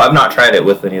that. So I've not tried it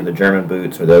with any of the German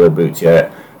boots or the other boots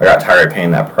yet. I got tired of paying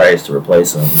that price to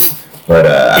replace them. But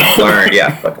I've learned,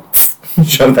 yeah, fucking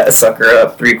shove that sucker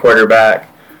up, 3/4 back,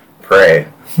 pray.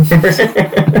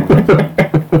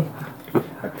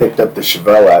 I picked up the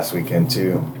Chevelle last weekend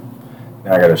too.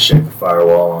 Now I got to shake the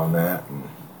firewall on that and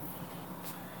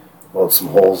weld some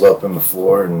holes up in the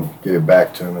floor and get it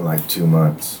back to him in like 2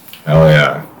 months. Oh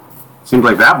yeah. Seems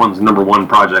like that one's number one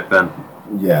project then.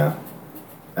 Yeah,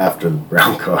 after the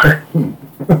brown car.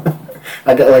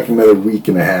 I got like another week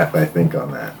and a half, I think,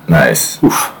 on that. Nice.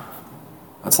 Oof.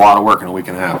 That's a lot of work in a week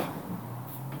and a half.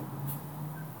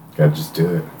 Gotta just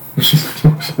do it.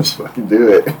 Just fucking do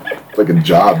it. It's like a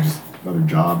job, just another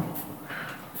job.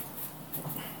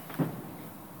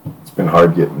 It's It's been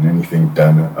hard getting anything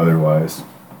done otherwise.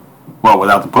 Well,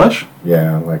 without the push?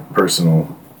 Yeah, like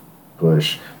personal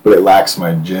push. But it lacks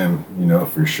my gym,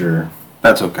 for sure.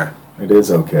 That's okay. It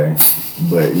is okay.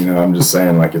 But, I'm just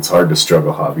saying, like, it's hard to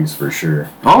struggle hobbies for sure.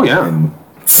 Oh, yeah.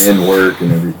 And work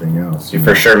and everything else. You're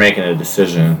for sure making a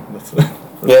decision.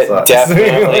 It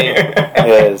definitely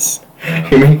is.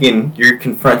 You're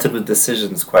confronted with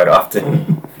decisions quite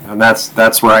often. And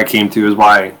that's where I came to, is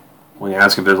why when you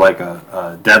ask if there's like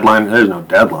a deadline, there's no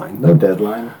deadline. No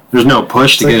deadline. There's no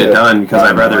push to It's get like it a- done, because I I'd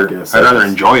don't know, I rather guess I'd rather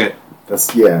that's- enjoy it.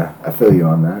 I feel you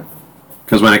on that.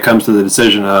 Because when it comes to the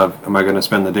decision of, am I going to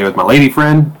spend the day with my lady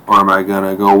friend, or am I going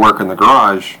to go work in the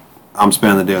garage, I'm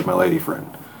spending the day with my lady friend.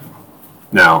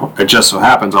 Now, it just so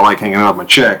happens I like hanging out with my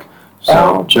chick,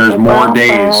 so there's more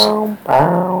days.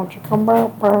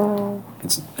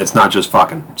 It's not just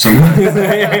fucking.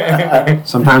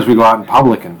 Sometimes we go out in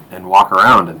public and walk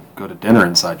around and go to dinner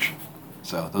and such.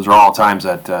 So those are all times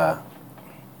that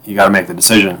you got to make the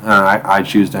decision. I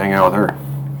choose to hang out with her.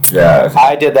 Yeah.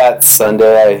 I did that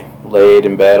Sunday. I laid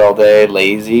in bed all day,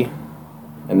 lazy,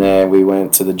 and then we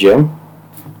went to the gym,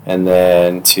 and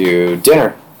then to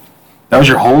dinner. That was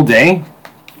your whole day?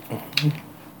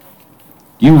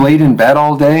 You laid in bed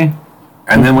all day,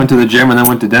 and then went to the gym, and then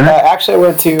went to dinner? Actually, I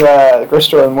went to the grocery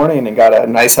store in the morning and got a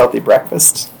nice, healthy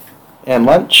breakfast and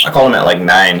lunch. I called him at like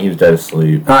 9. He was dead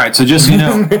asleep. All right, so just so you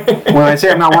know, when I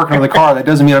say I'm not working on the car, that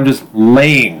doesn't mean I'm just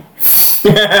laying.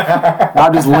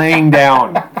 Not just laying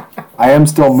down. I am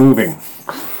still moving.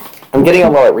 I'm getting a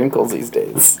lot of wrinkles these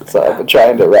days, so I've been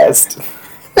trying to rest.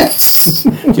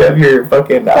 Do you have your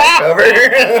fucking mouth covered?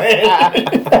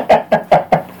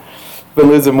 Been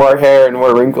losing more hair and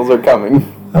more wrinkles are coming.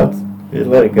 Just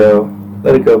let it go.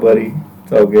 Let it go, buddy.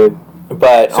 It's all good.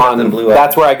 But Something blew up.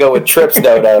 that's where I go with trips,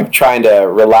 though, of trying to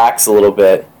relax a little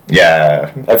bit.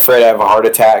 Yeah. I'm afraid I have a heart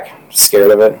attack. I'm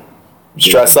scared of it.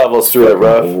 Stress levels through the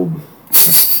roof. Old.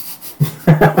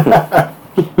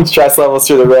 Stress levels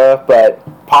through the roof, but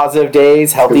positive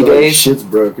days, healthy days. Shit's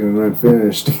broken and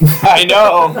unfinished. I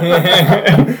know.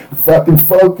 Fucking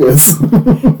focus.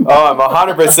 Oh, I'm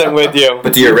 100% with you.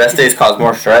 But do your rest days cause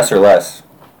more stress or less?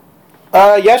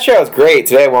 Yesterday was great.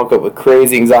 Today I woke up with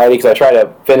crazy anxiety because I tried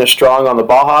to finish strong on the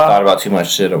Baja. Thought about too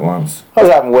much shit at once. I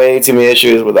was having way too many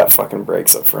issues with that fucking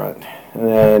brakes up front. And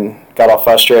then got all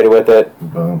frustrated with it.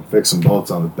 Boom. Fix some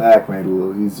bolts on the back, made it a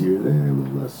little easier there, a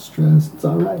little less stress. It's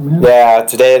alright, man. Yeah,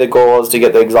 today the goal is to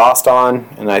get the exhaust on,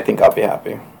 and I think I'll be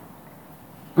happy.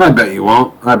 I bet you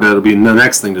won't. I bet it'll be the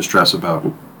next thing to stress about.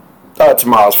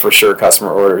 Tomorrow's for sure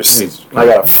customer orders. Jeez. I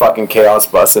got a fucking chaos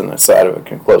bus in the side of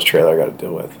a closed trailer I got to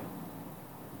deal with.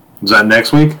 Is that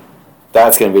next week?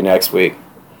 That's going to be next week.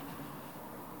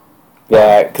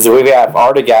 Yeah, because if we have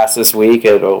Artigas this week,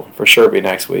 it'll for sure be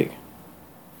next week.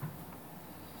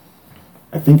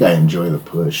 I think I enjoy the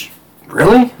push.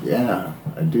 Really? Yeah,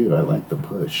 I do. I like the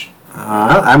push.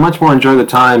 I much more enjoy the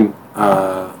time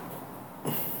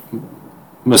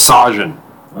massaging.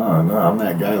 Oh, no, I'm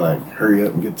that guy, like, hurry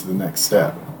up and get to the next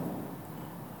step.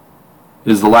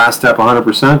 Is the last step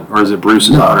 100%, or is it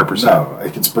Bruce's 100%? No,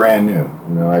 like, it's brand new.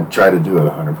 I try to do it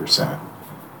 100%.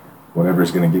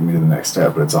 Whatever's going to get me to the next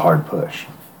step, but it's a hard push.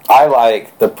 I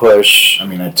like the push. I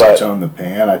mean, I but two-toned the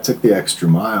pan. I took the extra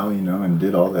mile, and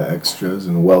did all the extras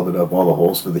and welded up all the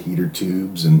holes for the heater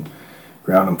tubes and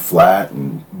ground them flat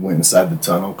and went inside the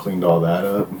tunnel, cleaned all that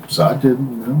up. So I did,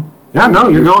 Yeah, no,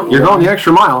 you're going the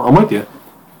extra mile. I'm with you.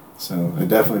 So I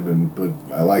definitely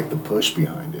but I like the push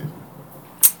behind it.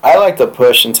 I like the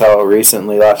push until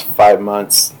recently, last 5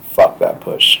 months. Fuck that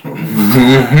push.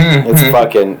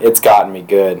 It's gotten me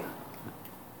good.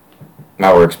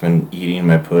 My work's been eating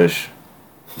my push.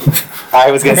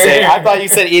 I was gonna say, I thought you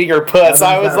said eating your puss.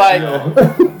 I was like,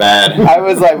 Bad.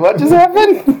 what just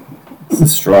happened? It's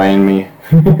destroying me.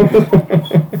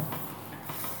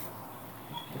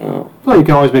 Well, you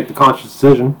can always make the conscious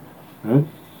decision. Right?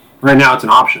 Right now, it's an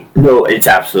option. No, it's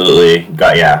absolutely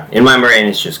yeah. In my brain,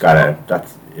 it's just gotta.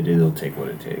 It'll take what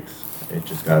it takes. It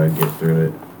just gotta get through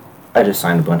it. I just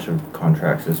signed a bunch of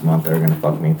contracts this month that are gonna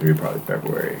fuck me through probably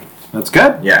February. That's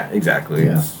good. Yeah, exactly.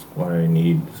 Yeah. It's what I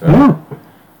need. So. Yeah.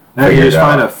 Now you Figure just it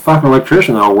find out. a fucking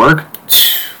electrician that'll work.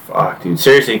 Fuck, dude.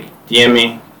 Seriously, DM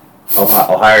me.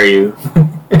 I'll hire you.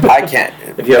 I can't.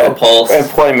 If you have a pulse,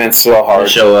 Employment's so I'll hard.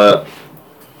 show up.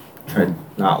 Try to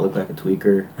not look like a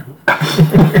tweaker.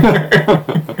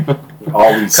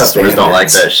 All these Customers don't like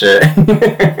that shit.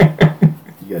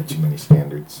 You got too many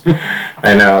standards.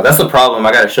 I know. That's the problem.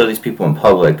 I gotta show these people in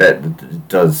public that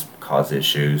does cause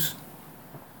issues.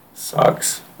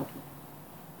 Sucks.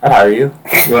 I'd hire you.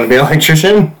 You want to be an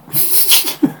electrician?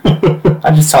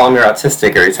 I just tell him you're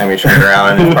autistic every time you turn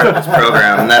around and it's part of this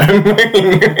program, and that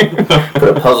I'm put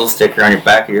a puzzle sticker on your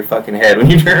back of your fucking head when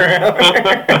you turn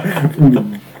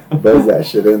around. Buzz that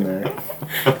shit in there.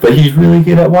 But he's really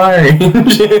good at wiring.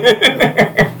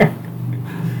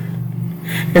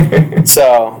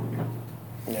 So,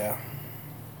 yeah.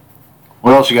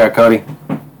 What else you got, Cody?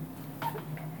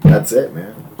 That's it,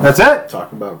 man. That's it?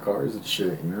 Talking about cars and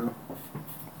shit, you know?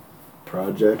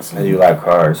 Projects. I do like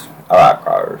cars. I like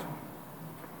cars.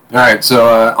 All right,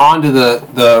 so on to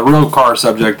the real car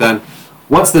subject then.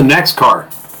 What's the next car?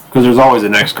 Because there's always a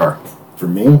next car. For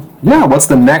me? Yeah, what's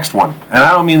the next one? And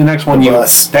I don't mean the next one The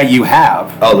bus. that you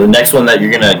have. Oh, the next one that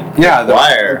you're gonna Yeah,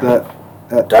 acquire.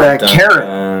 that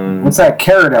carrot. What's that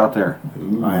carrot out there?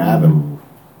 I have them.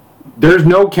 There's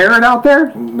no carrot out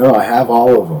there? No, I have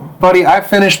all of them. Buddy, I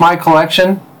finished my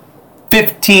collection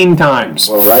 15 times.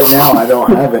 Well, right now I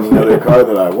don't have any other car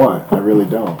that I want. I really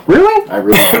don't. Really? I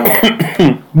really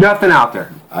don't. Nothing out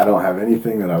there. I don't have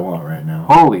anything that I want right now.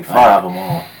 Holy I have fuck. them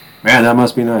all. Man, that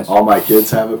must be nice. All my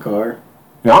kids have a car,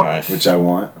 Yeah. Nice. which I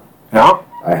want. Yeah.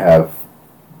 I have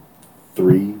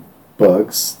 3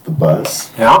 Bugs, the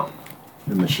bus, Yeah.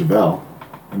 and the Chevelle,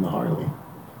 and the Harley.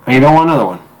 And you don't want another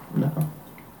one? No.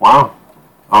 Wow.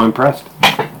 I'm impressed.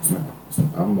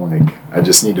 I'm like, I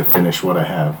just need to finish what I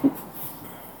have.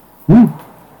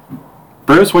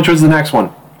 Bruce, which was the next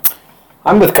one?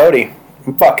 I'm with Cody.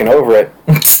 I'm fucking over it.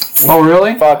 Oh,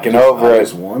 really? Fucking over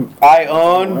Just it. one. I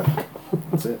own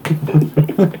That's it.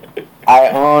 I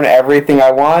own everything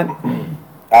I want.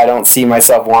 I don't see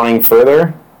myself wanting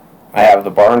further. I have the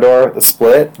barn door, the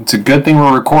split. It's a good thing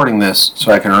we're recording this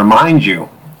so I can remind you.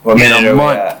 What In minute a are we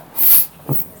month. at?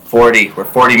 40. We're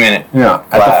 40 minutes. Yeah,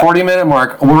 at the Wow. 40-minute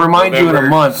mark, we'll remind you in a November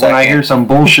month when I 2nd. hear some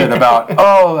bullshit about,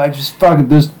 oh, I just fucking,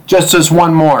 there's just this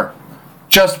one more.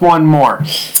 Just one more.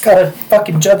 It's got a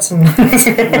fucking Judson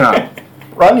Yeah.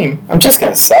 running. I'm just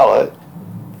gonna sell it.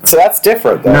 So that's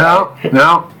different though.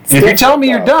 No. If you different, tell me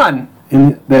you're though. done,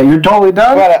 and that you're totally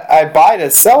done, But I buy to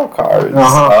sell cars.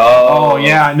 uh-huh. Oh. Oh,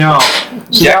 yeah, no.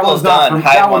 See, that Jekyll's one's not done. for,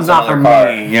 Hyde that one's wants not for another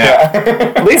car. me.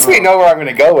 Yeah. At least we know where I'm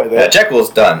gonna go with Yeah, it. Jekyll's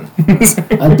done.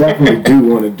 I definitely do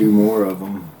want to do more of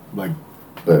them. Like,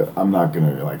 but I'm not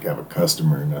gonna like have a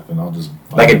customer or nothing. I'll just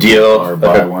buy Like a deal, or like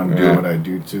buy a- one, do yeah. what I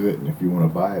do to it, and if you want to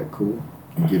buy it, cool.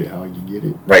 You get it how you get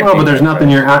it. Right. Well, but there's nothing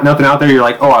nothing out there. You're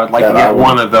like, oh, I'd like to That I get would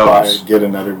one of buy, those. get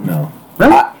another. No.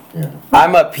 Really? Yeah.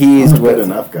 I'm appeased I'm a good with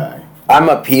enough guy. I'm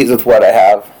appeased with what I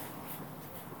have.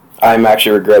 I'm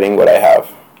actually regretting what I have.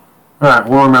 All right,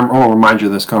 we'll remind you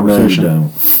of this No, you conversation.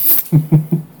 don't.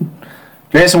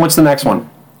 Jason, what's the next one?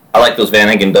 I like those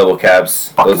Vanagon double cabs.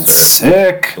 Fucking Those are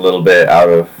sick. a little bit out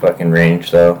of fucking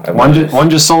range, though. I One noticed.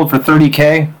 just sold for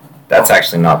 $30K. That's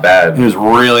actually not It bad. was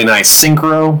really nice.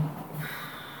 Synchro.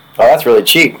 Oh, that's really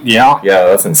cheap. Yeah. Yeah,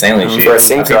 that's insanely cheap. For a I've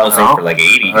seen Synchro, those things for like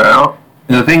 80. Yeah.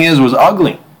 And the thing is, it was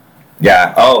ugly.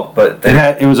 Yeah. Oh, but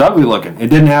then. It was ugly looking. It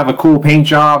didn't have a cool paint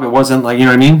job. It wasn't like, you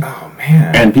know what I mean? Oh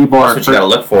man. And people are. That's what you gotta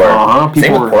look for. Uh-huh. Same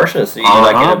People with are. Porsche. So you Uh-huh.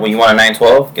 like when you want a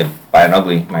 912, buy an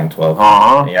ugly 912.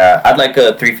 Uh-huh. Yeah, I'd like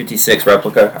a 356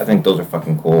 replica. I think those are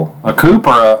fucking cool. A coupe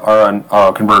or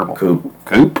a convertible? Coupe.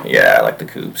 Coupe? Yeah, I like the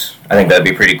coupes. I think that'd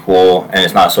be pretty cool, and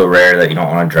it's not so rare that you don't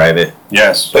want to drive it.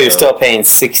 Yes. But you're still paying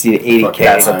 60 to 80K.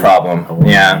 That's a problem. I want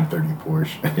Yeah. a 30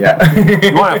 Porsche. Yeah.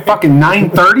 You want a fucking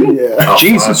 930? Yeah. Oh,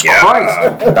 Jesus fuck, yeah.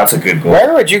 Christ. That's a good goal.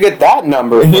 Where would you get that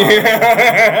number from?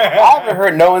 I haven't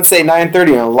heard no one say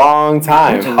 930 in a long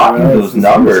time. Talking those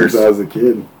numbers. Since I was a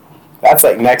kid. That's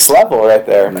like next level right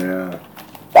there. Yeah.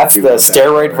 That's You the want that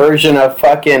steroid car. version of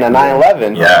fucking a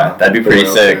 911. Yeah, that'd be pretty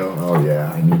Rail sick. trail. Oh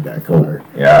yeah, I need that car.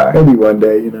 Yeah. Maybe one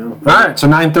day, you know. All right, so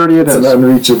 930 it It's an is.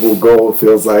 unreachable goal, it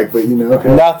feels like, but you know.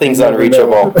 Nothing's you never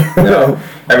know. unreachable. No,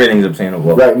 everything's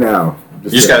obtainable. Right now. You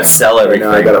just gotta sell Right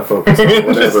now, I everything. gotta focus on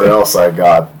whatever else I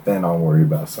got. Then I'll worry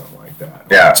about something like that.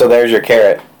 Yeah. So there's your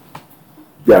carrot.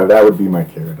 Yeah, that would be my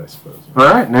carrot, I suppose. All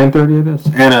right, 930 it is.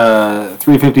 And a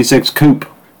 356 coupe.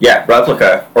 Yeah,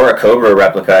 replica or a Cobra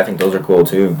replica. I think those are cool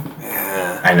too.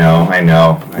 Yeah. I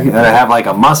know. You gotta have like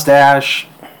a mustache,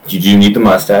 Did you need the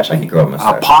mustache? I could grow a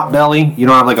mustache. a pot belly. You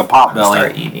don't have like a pot belly.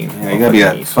 Start eating. Yeah, you gotta be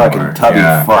a Eat fucking more. tubby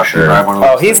Yeah, fuck for to drive one of Oh,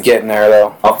 those he's things. getting there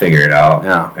though. I'll figure it out.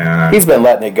 Yeah. He's been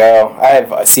letting it go.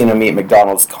 I've seen him eat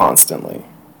McDonald's constantly.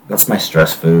 That's my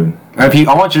stress food. I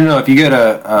want you to know, if you get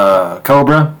a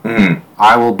Cobra, Mm.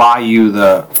 I will buy you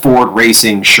the Ford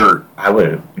Racing shirt I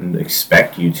would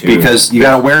expect you to. because you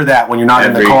gotta wear that when you're not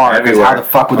in the car. Because how the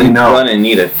fuck would they know? I'm gonna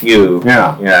need a few.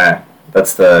 Yeah. Yeah.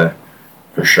 That's the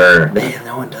for sure.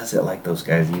 No one does it like those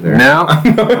guys either. No.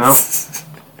 No.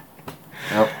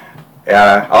 Nope.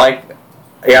 Yeah, I like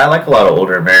Yeah, I like a lot of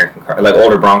older American cars. Like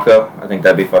older Bronco. I think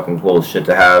that'd be fucking cool as shit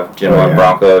to have. Gen 1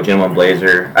 Bronco, Gen 1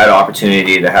 Blazer. I had an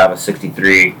opportunity to have a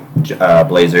 63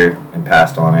 Blazer and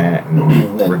passed on it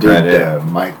and regret it.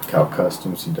 Mike Cal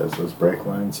Customs, he does those brake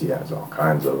lines. He has all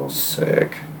kinds of them.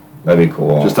 Sick. That'd be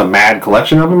cool. Just a mad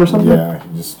collection of them or something? Yeah,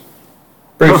 he just...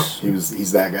 Bruce.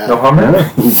 He's that guy. No Hummer?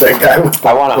 He's that guy. With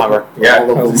I want a Hummer. Yeah, I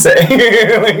was saying.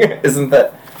 Isn't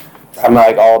that... I'm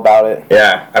like all about it.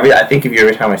 Yeah. I mean, I think of you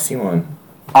every time I see one.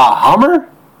 A Hummer?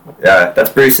 Yeah, that's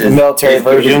Bruce's military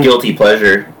version. His guilty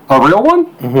pleasure. A real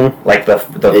one? Mm-hmm. Like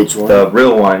the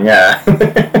real one, yeah.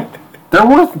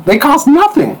 They cost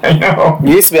nothing. I know.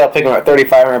 You used to be able to pick them at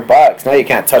 $3,500. Now you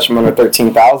can't touch them under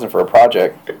 $13,000 for a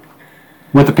project.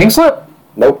 With the pink slip?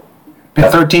 Nope.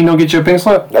 13 don't get you a pink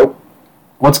slip? Nope.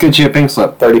 What's get you a pink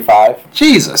slip? 35.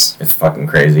 Jesus. It's fucking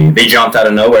crazy. They jumped out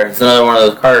of nowhere. It's another one of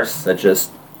those cars that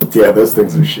just... Yeah, those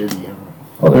things are shitty.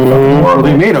 Oh, they're fucking horrible. Well,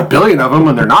 they made 1 billion of them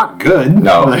and they're not good.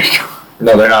 No.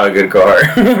 No, they're not a good car.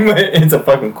 It's a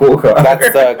fucking cool car.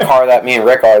 That's the car that me and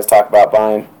Rick always talk about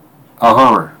buying. A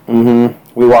Hummer.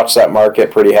 Mm-hmm. We watch that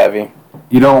market pretty heavy.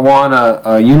 You don't want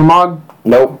a Unimog?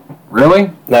 Nope.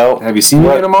 Really? No. Have you seen the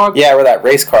Unimog? Yeah, where that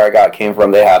race car I got came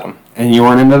from, they had them. And you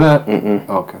weren't into that? Mm-mm.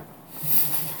 Okay.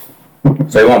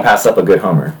 So they won't pass up a good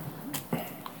Hummer.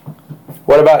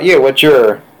 What about you? What's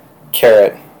your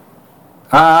carrot?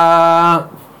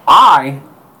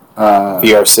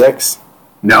 VR6?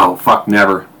 No, fuck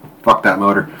never. Fuck that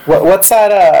motor. What's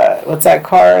that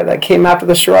car that came after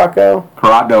the Scirocco?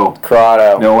 Corrado.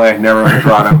 No way, never owned a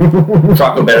Corrado.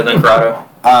 Scirocco better than Corrado?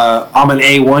 I'm an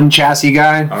A1 chassis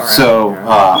guy, right, so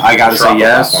I gotta say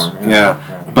yes. Platform, yeah.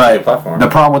 But the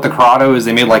problem with the Corrado is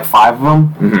they made like 5 of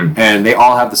them, and they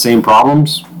all have the same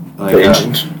problems. Like, the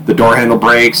engine. The door handle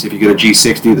breaks. If you get a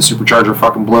G60, the supercharger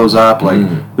fucking blows up. Like,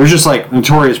 there's just like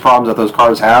notorious problems that those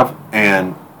cars have,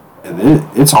 and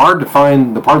it's hard to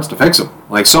find the parts to fix them.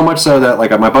 Like, so much so that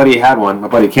like my buddy had one. My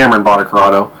buddy Cameron bought a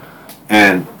Corrado,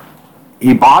 and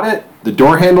he bought it. The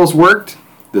door handles worked.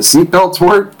 The seat belts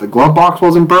worked. The glove box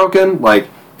wasn't broken. Like,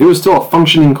 it was still a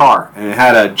functioning car, and it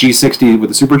had a G60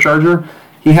 with a supercharger.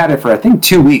 He had it for I think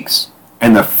 2 weeks,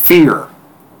 and the fear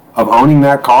of owning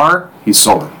that car, he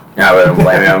sold it. Yeah, I wouldn't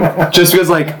blame him. Just because,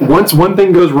 like, once one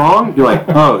thing goes wrong, you're like,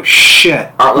 oh shit.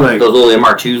 Aren't like, those little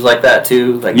MR2s like that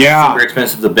too? Like, yeah. super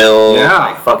expensive to build. Yeah.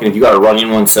 Like, fucking, if you got a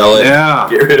running one, sell it. Yeah.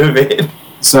 Get rid of it.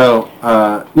 So,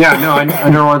 yeah, no, I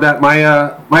never wanted that.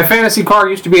 My fantasy car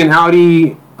used to be an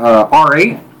Audi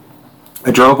R8.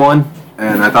 I drove one,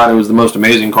 and I thought it was the most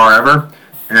amazing car ever.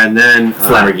 And then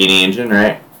Lamborghini engine,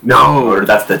 right? No, or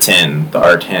that's the 10, the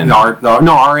R10. No,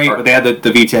 R8, but they had the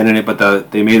V10 in it, but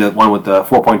they made the one with the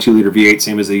 4.2 liter V8,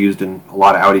 same as they used in a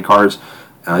lot of Audi cars,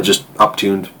 just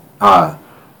up-tuned.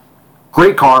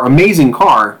 Great car, amazing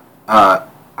car.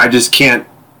 I just can't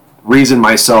reason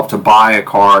myself to buy a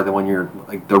car that when you're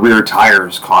like the rear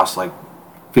tires cost like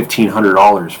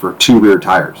 $1,500 for 2 rear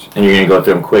tires. And you're gonna go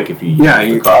through them quick if you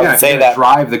you say that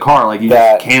drive the car like you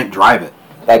just can't drive it.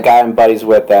 That guy I'm buddies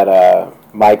with, that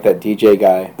Mike, that DJ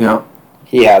guy. Yeah.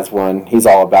 He has one. He's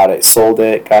all about it. Sold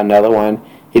it. Got another one.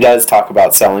 He does talk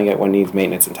about selling it when it needs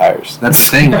maintenance and tires. That's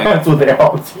the thing. Like, that's what they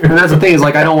all do. And that's the thing is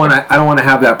like I don't want to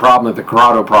have that problem like the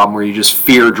Corrado problem where you just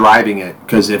fear driving it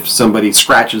because if somebody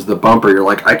scratches the bumper, you're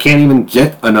like I can't even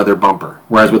get another bumper.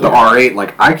 Whereas with the R8,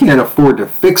 like I can't afford to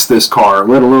fix this car,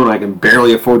 let alone I can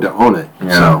barely afford to own it.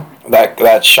 Yeah. So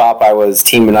that shop I was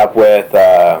teaming up with,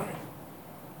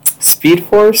 Speed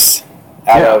Force.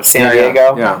 Out of San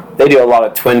Diego. Yeah. They do a lot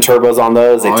of twin turbos on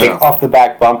those. They take off the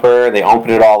back bumper, they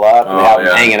open it all up, and they have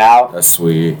them hanging out. That's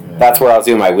sweet. That's where I was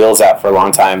doing my wheels at for a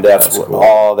long time. That's cool.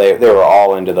 all they were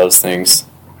all into those things.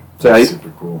 So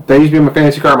Super cool. that used to be my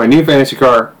fantasy car, my new fantasy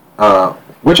car,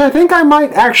 which I think I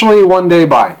might actually one day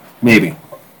buy. Maybe.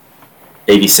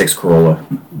 86 Corolla.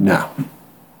 No.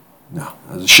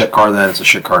 It was a shit car then, it's a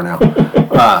shit car now.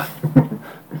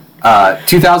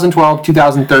 2012,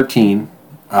 2013.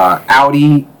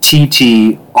 Audi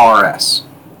TT RS.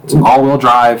 It's an all-wheel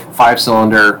drive,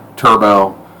 5-cylinder,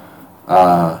 turbo.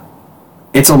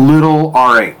 It's a little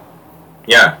R8.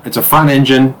 Yeah. It's a front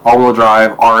engine, all-wheel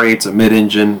drive. R8's a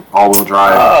mid-engine, all-wheel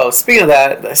drive. Oh, speaking of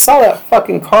that, I saw that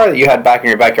fucking car that you had back in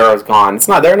your backyard was gone. It's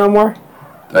not there no more?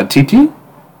 A TT?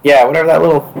 Yeah, whatever that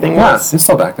little thing Yeah, was. it's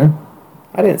still back there.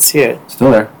 I didn't see it.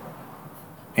 Still there.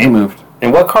 Ain't moved.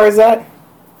 And what car is that?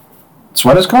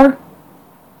 Sweater's car?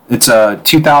 It's a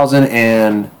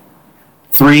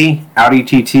 2003 Audi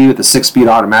TT with a 6-speed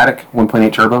automatic,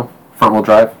 1.8 turbo, front-wheel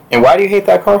drive. And why do you hate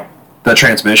that car? The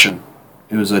transmission.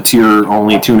 It was a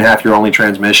 2.5-year only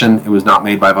transmission. It was not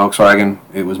made by Volkswagen.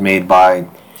 It was made by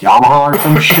Yamaha or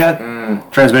some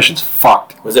shit. Transmission's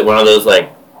fucked. Was it one of those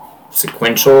like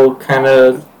sequential kind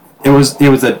of? It was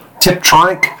a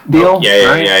Tiptronic deal.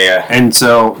 Yeah. And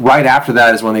so right after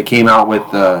that is when they came out with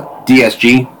the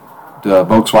DSG, the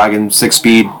Volkswagen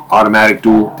 6-speed automatic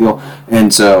dual deal.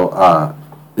 And so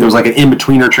it was like an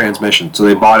in-betweener transmission. So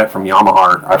they bought it from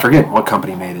Yamaha. I forget what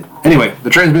company made it. Anyway, the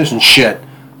transmission's shit.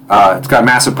 It's got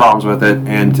massive problems with it,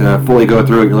 and to fully go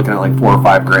through it, you're looking at like $4 or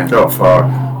 $5 grand. Oh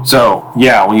fuck. So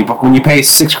yeah, when you pay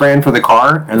 $6 grand for the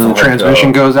car, and then the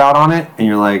transmission goes out on it, and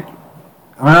you're like,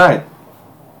 all right,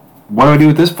 what do I do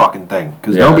with this fucking thing?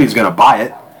 Because nobody's gonna buy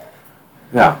it.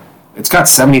 Yeah, it's got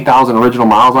 70,000 original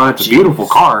miles on it. It's a beautiful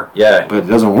car. Yeah. But it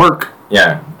doesn't work.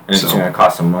 Yeah, and it's gonna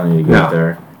cost some money to get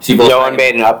there. See, no one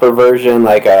made an upper version,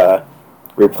 like a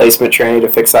replacement tranny to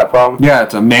fix that problem? Yeah,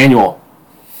 it's a manual.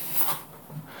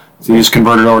 So you just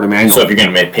convert it over to manual. So if you're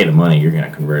going to pay the money, you're going to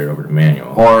convert it over to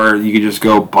manual. Or you could just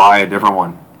go buy a different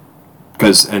one.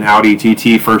 Because an Audi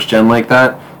TT first gen like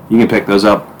that, you can pick those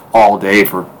up all day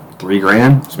for $3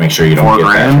 grand. Just make sure you don't get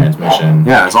that transmission.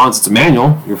 Yeah, as long as it's a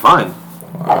manual, you're fine.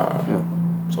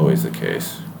 It's always the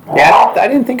case. Yeah, I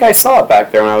didn't think I saw it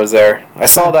back there when I was there. I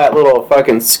saw that little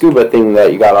fucking scuba thing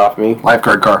that you got off me.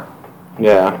 Lifeguard car.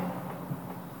 Yeah.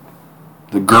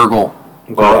 The Gurgle.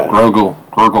 Yeah.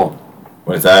 Gurgle.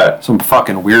 What is that? Some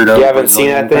fucking weirdo. You haven't seen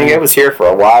that thing? It was here for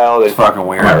a while. It's fucking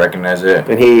weird. I might recognize it.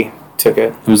 And he took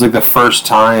it. It was like the first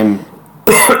time,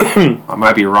 I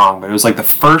might be wrong, but it was like the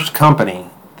first company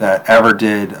that ever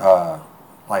did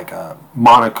like a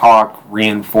monocoque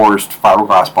reinforced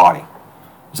fiberglass body.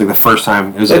 It was like the first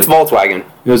time. It's Volkswagen.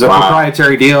 It was a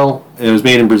proprietary deal. It was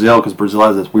made in Brazil because Brazil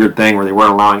has this weird thing where they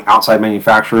weren't allowing outside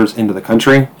manufacturers into the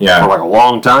country for like a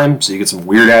long time. So you get some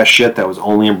weird ass shit that was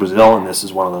only in Brazil, and this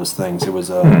is one of those things. It was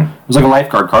it was like a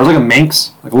lifeguard car. It was like a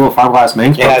Manx, like a little fiberglass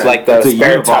Manx. It has like the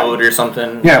spare boat or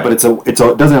something. Yeah, but it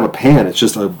doesn't have a pan. It's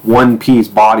just a one-piece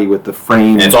body with the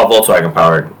frame. And it's all Volkswagen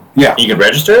powered. Yeah. You can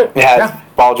register it? It has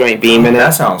ball joint beam in it.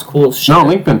 That sounds cool as shit. No,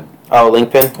 link pin. Oh,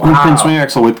 link pin? Link pin swing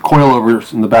axle with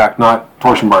coilovers in the back, not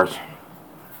torsion bars.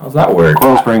 How's that work?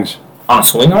 Coil springs. On a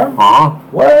swing arm? Uh-huh.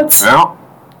 What? Yeah.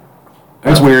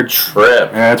 It's weird.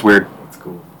 Trip. Yeah, it's weird. That's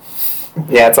cool.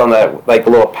 Yeah, it's on that, like,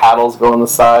 the little paddles go on the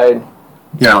side.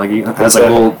 Yeah, like it has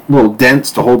like little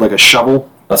dents to hold like a shovel.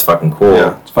 That's fucking cool.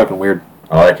 Yeah, it's fucking weird.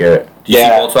 I like it. Do you see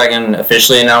Volkswagen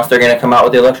officially announced they're going to come out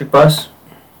with the electric bus?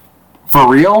 For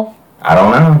real? I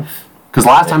don't know. Because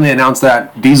last time they announced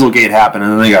that, Dieselgate happened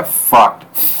and then they got fucked.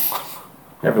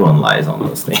 Everyone lies on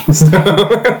those things.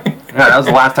 Yeah, that was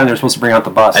the last time they were supposed to bring out the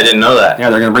bus. I didn't know that. Yeah,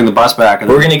 they're going to bring the bus back. And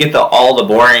we're going to get all the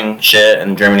boring shit,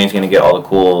 and Germany's going to get all the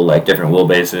cool, like, different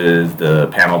wheelbases, the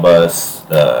panel bus,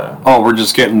 the... Oh, we're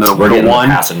just getting the one?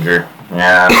 Passenger.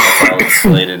 Yeah, that's how it's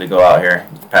slated to go out here.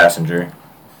 Passenger.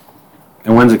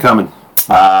 And when's it coming?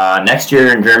 Next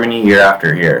year in Germany, year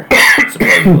after here.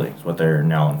 Supposedly, is what they're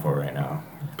nailing for right now.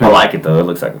 I like it though. It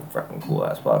looks like a fucking cool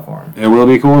ass platform. It will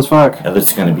be cool as fuck.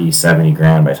 It's gonna be $70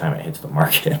 grand by the time it hits the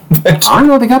market. I don't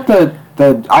know. They got the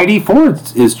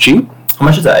ID4 is cheap. How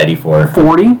much is that ID4?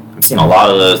 40. I've seen a lot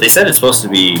of those. They said it's supposed to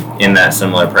be in that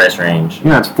similar price range.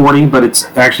 Yeah, it's 40, but it's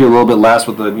actually a little bit less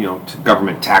with the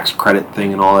government tax credit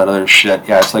thing and all that other shit.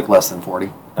 Yeah, it's like less than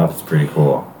 40. Oh, that's pretty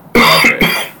cool. I like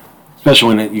it.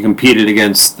 Especially when you compete it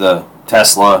against the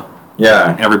Tesla.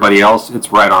 Yeah. And everybody else,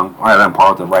 it's right on par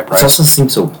with the right price. It also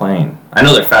seems so plain. I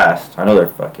know they're fast. I know they're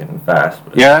fucking fast.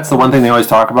 But yeah, that's the one thing they always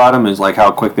talk about them is like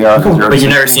how quick they are. But you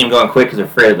never see them going quick because they're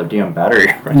afraid of the damn battery.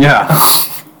 Yeah.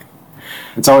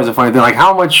 It's always a funny thing. Like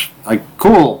how much,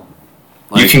 cool.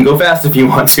 Like, you can go fast if you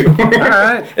want to. All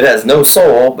right. It has no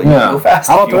soul, but you can go fast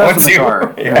how if you about want the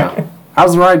rest of the to. car? Yeah.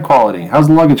 How's the ride quality? How's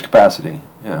the luggage capacity?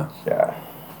 Yeah. Yeah.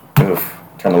 Oof.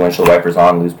 Turn the windshield wipers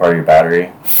on, lose part of your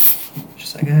battery.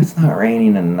 Just like, it's not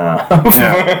raining enough.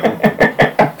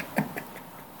 Yeah.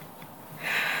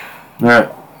 All right.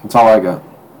 That's all I got.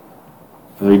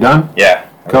 Are you done? Yeah.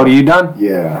 Cody, you done?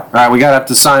 Yeah. All right, we gotta have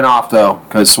to sign off though,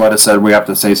 because Sweta said we have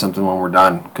to say something when we're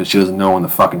done, because she doesn't know when the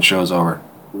fucking show's over.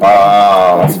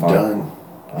 Wow, that's You're fun.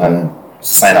 done.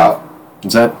 Sign off.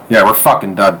 Is that? Yeah, we're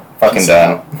fucking done. Fucking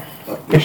done.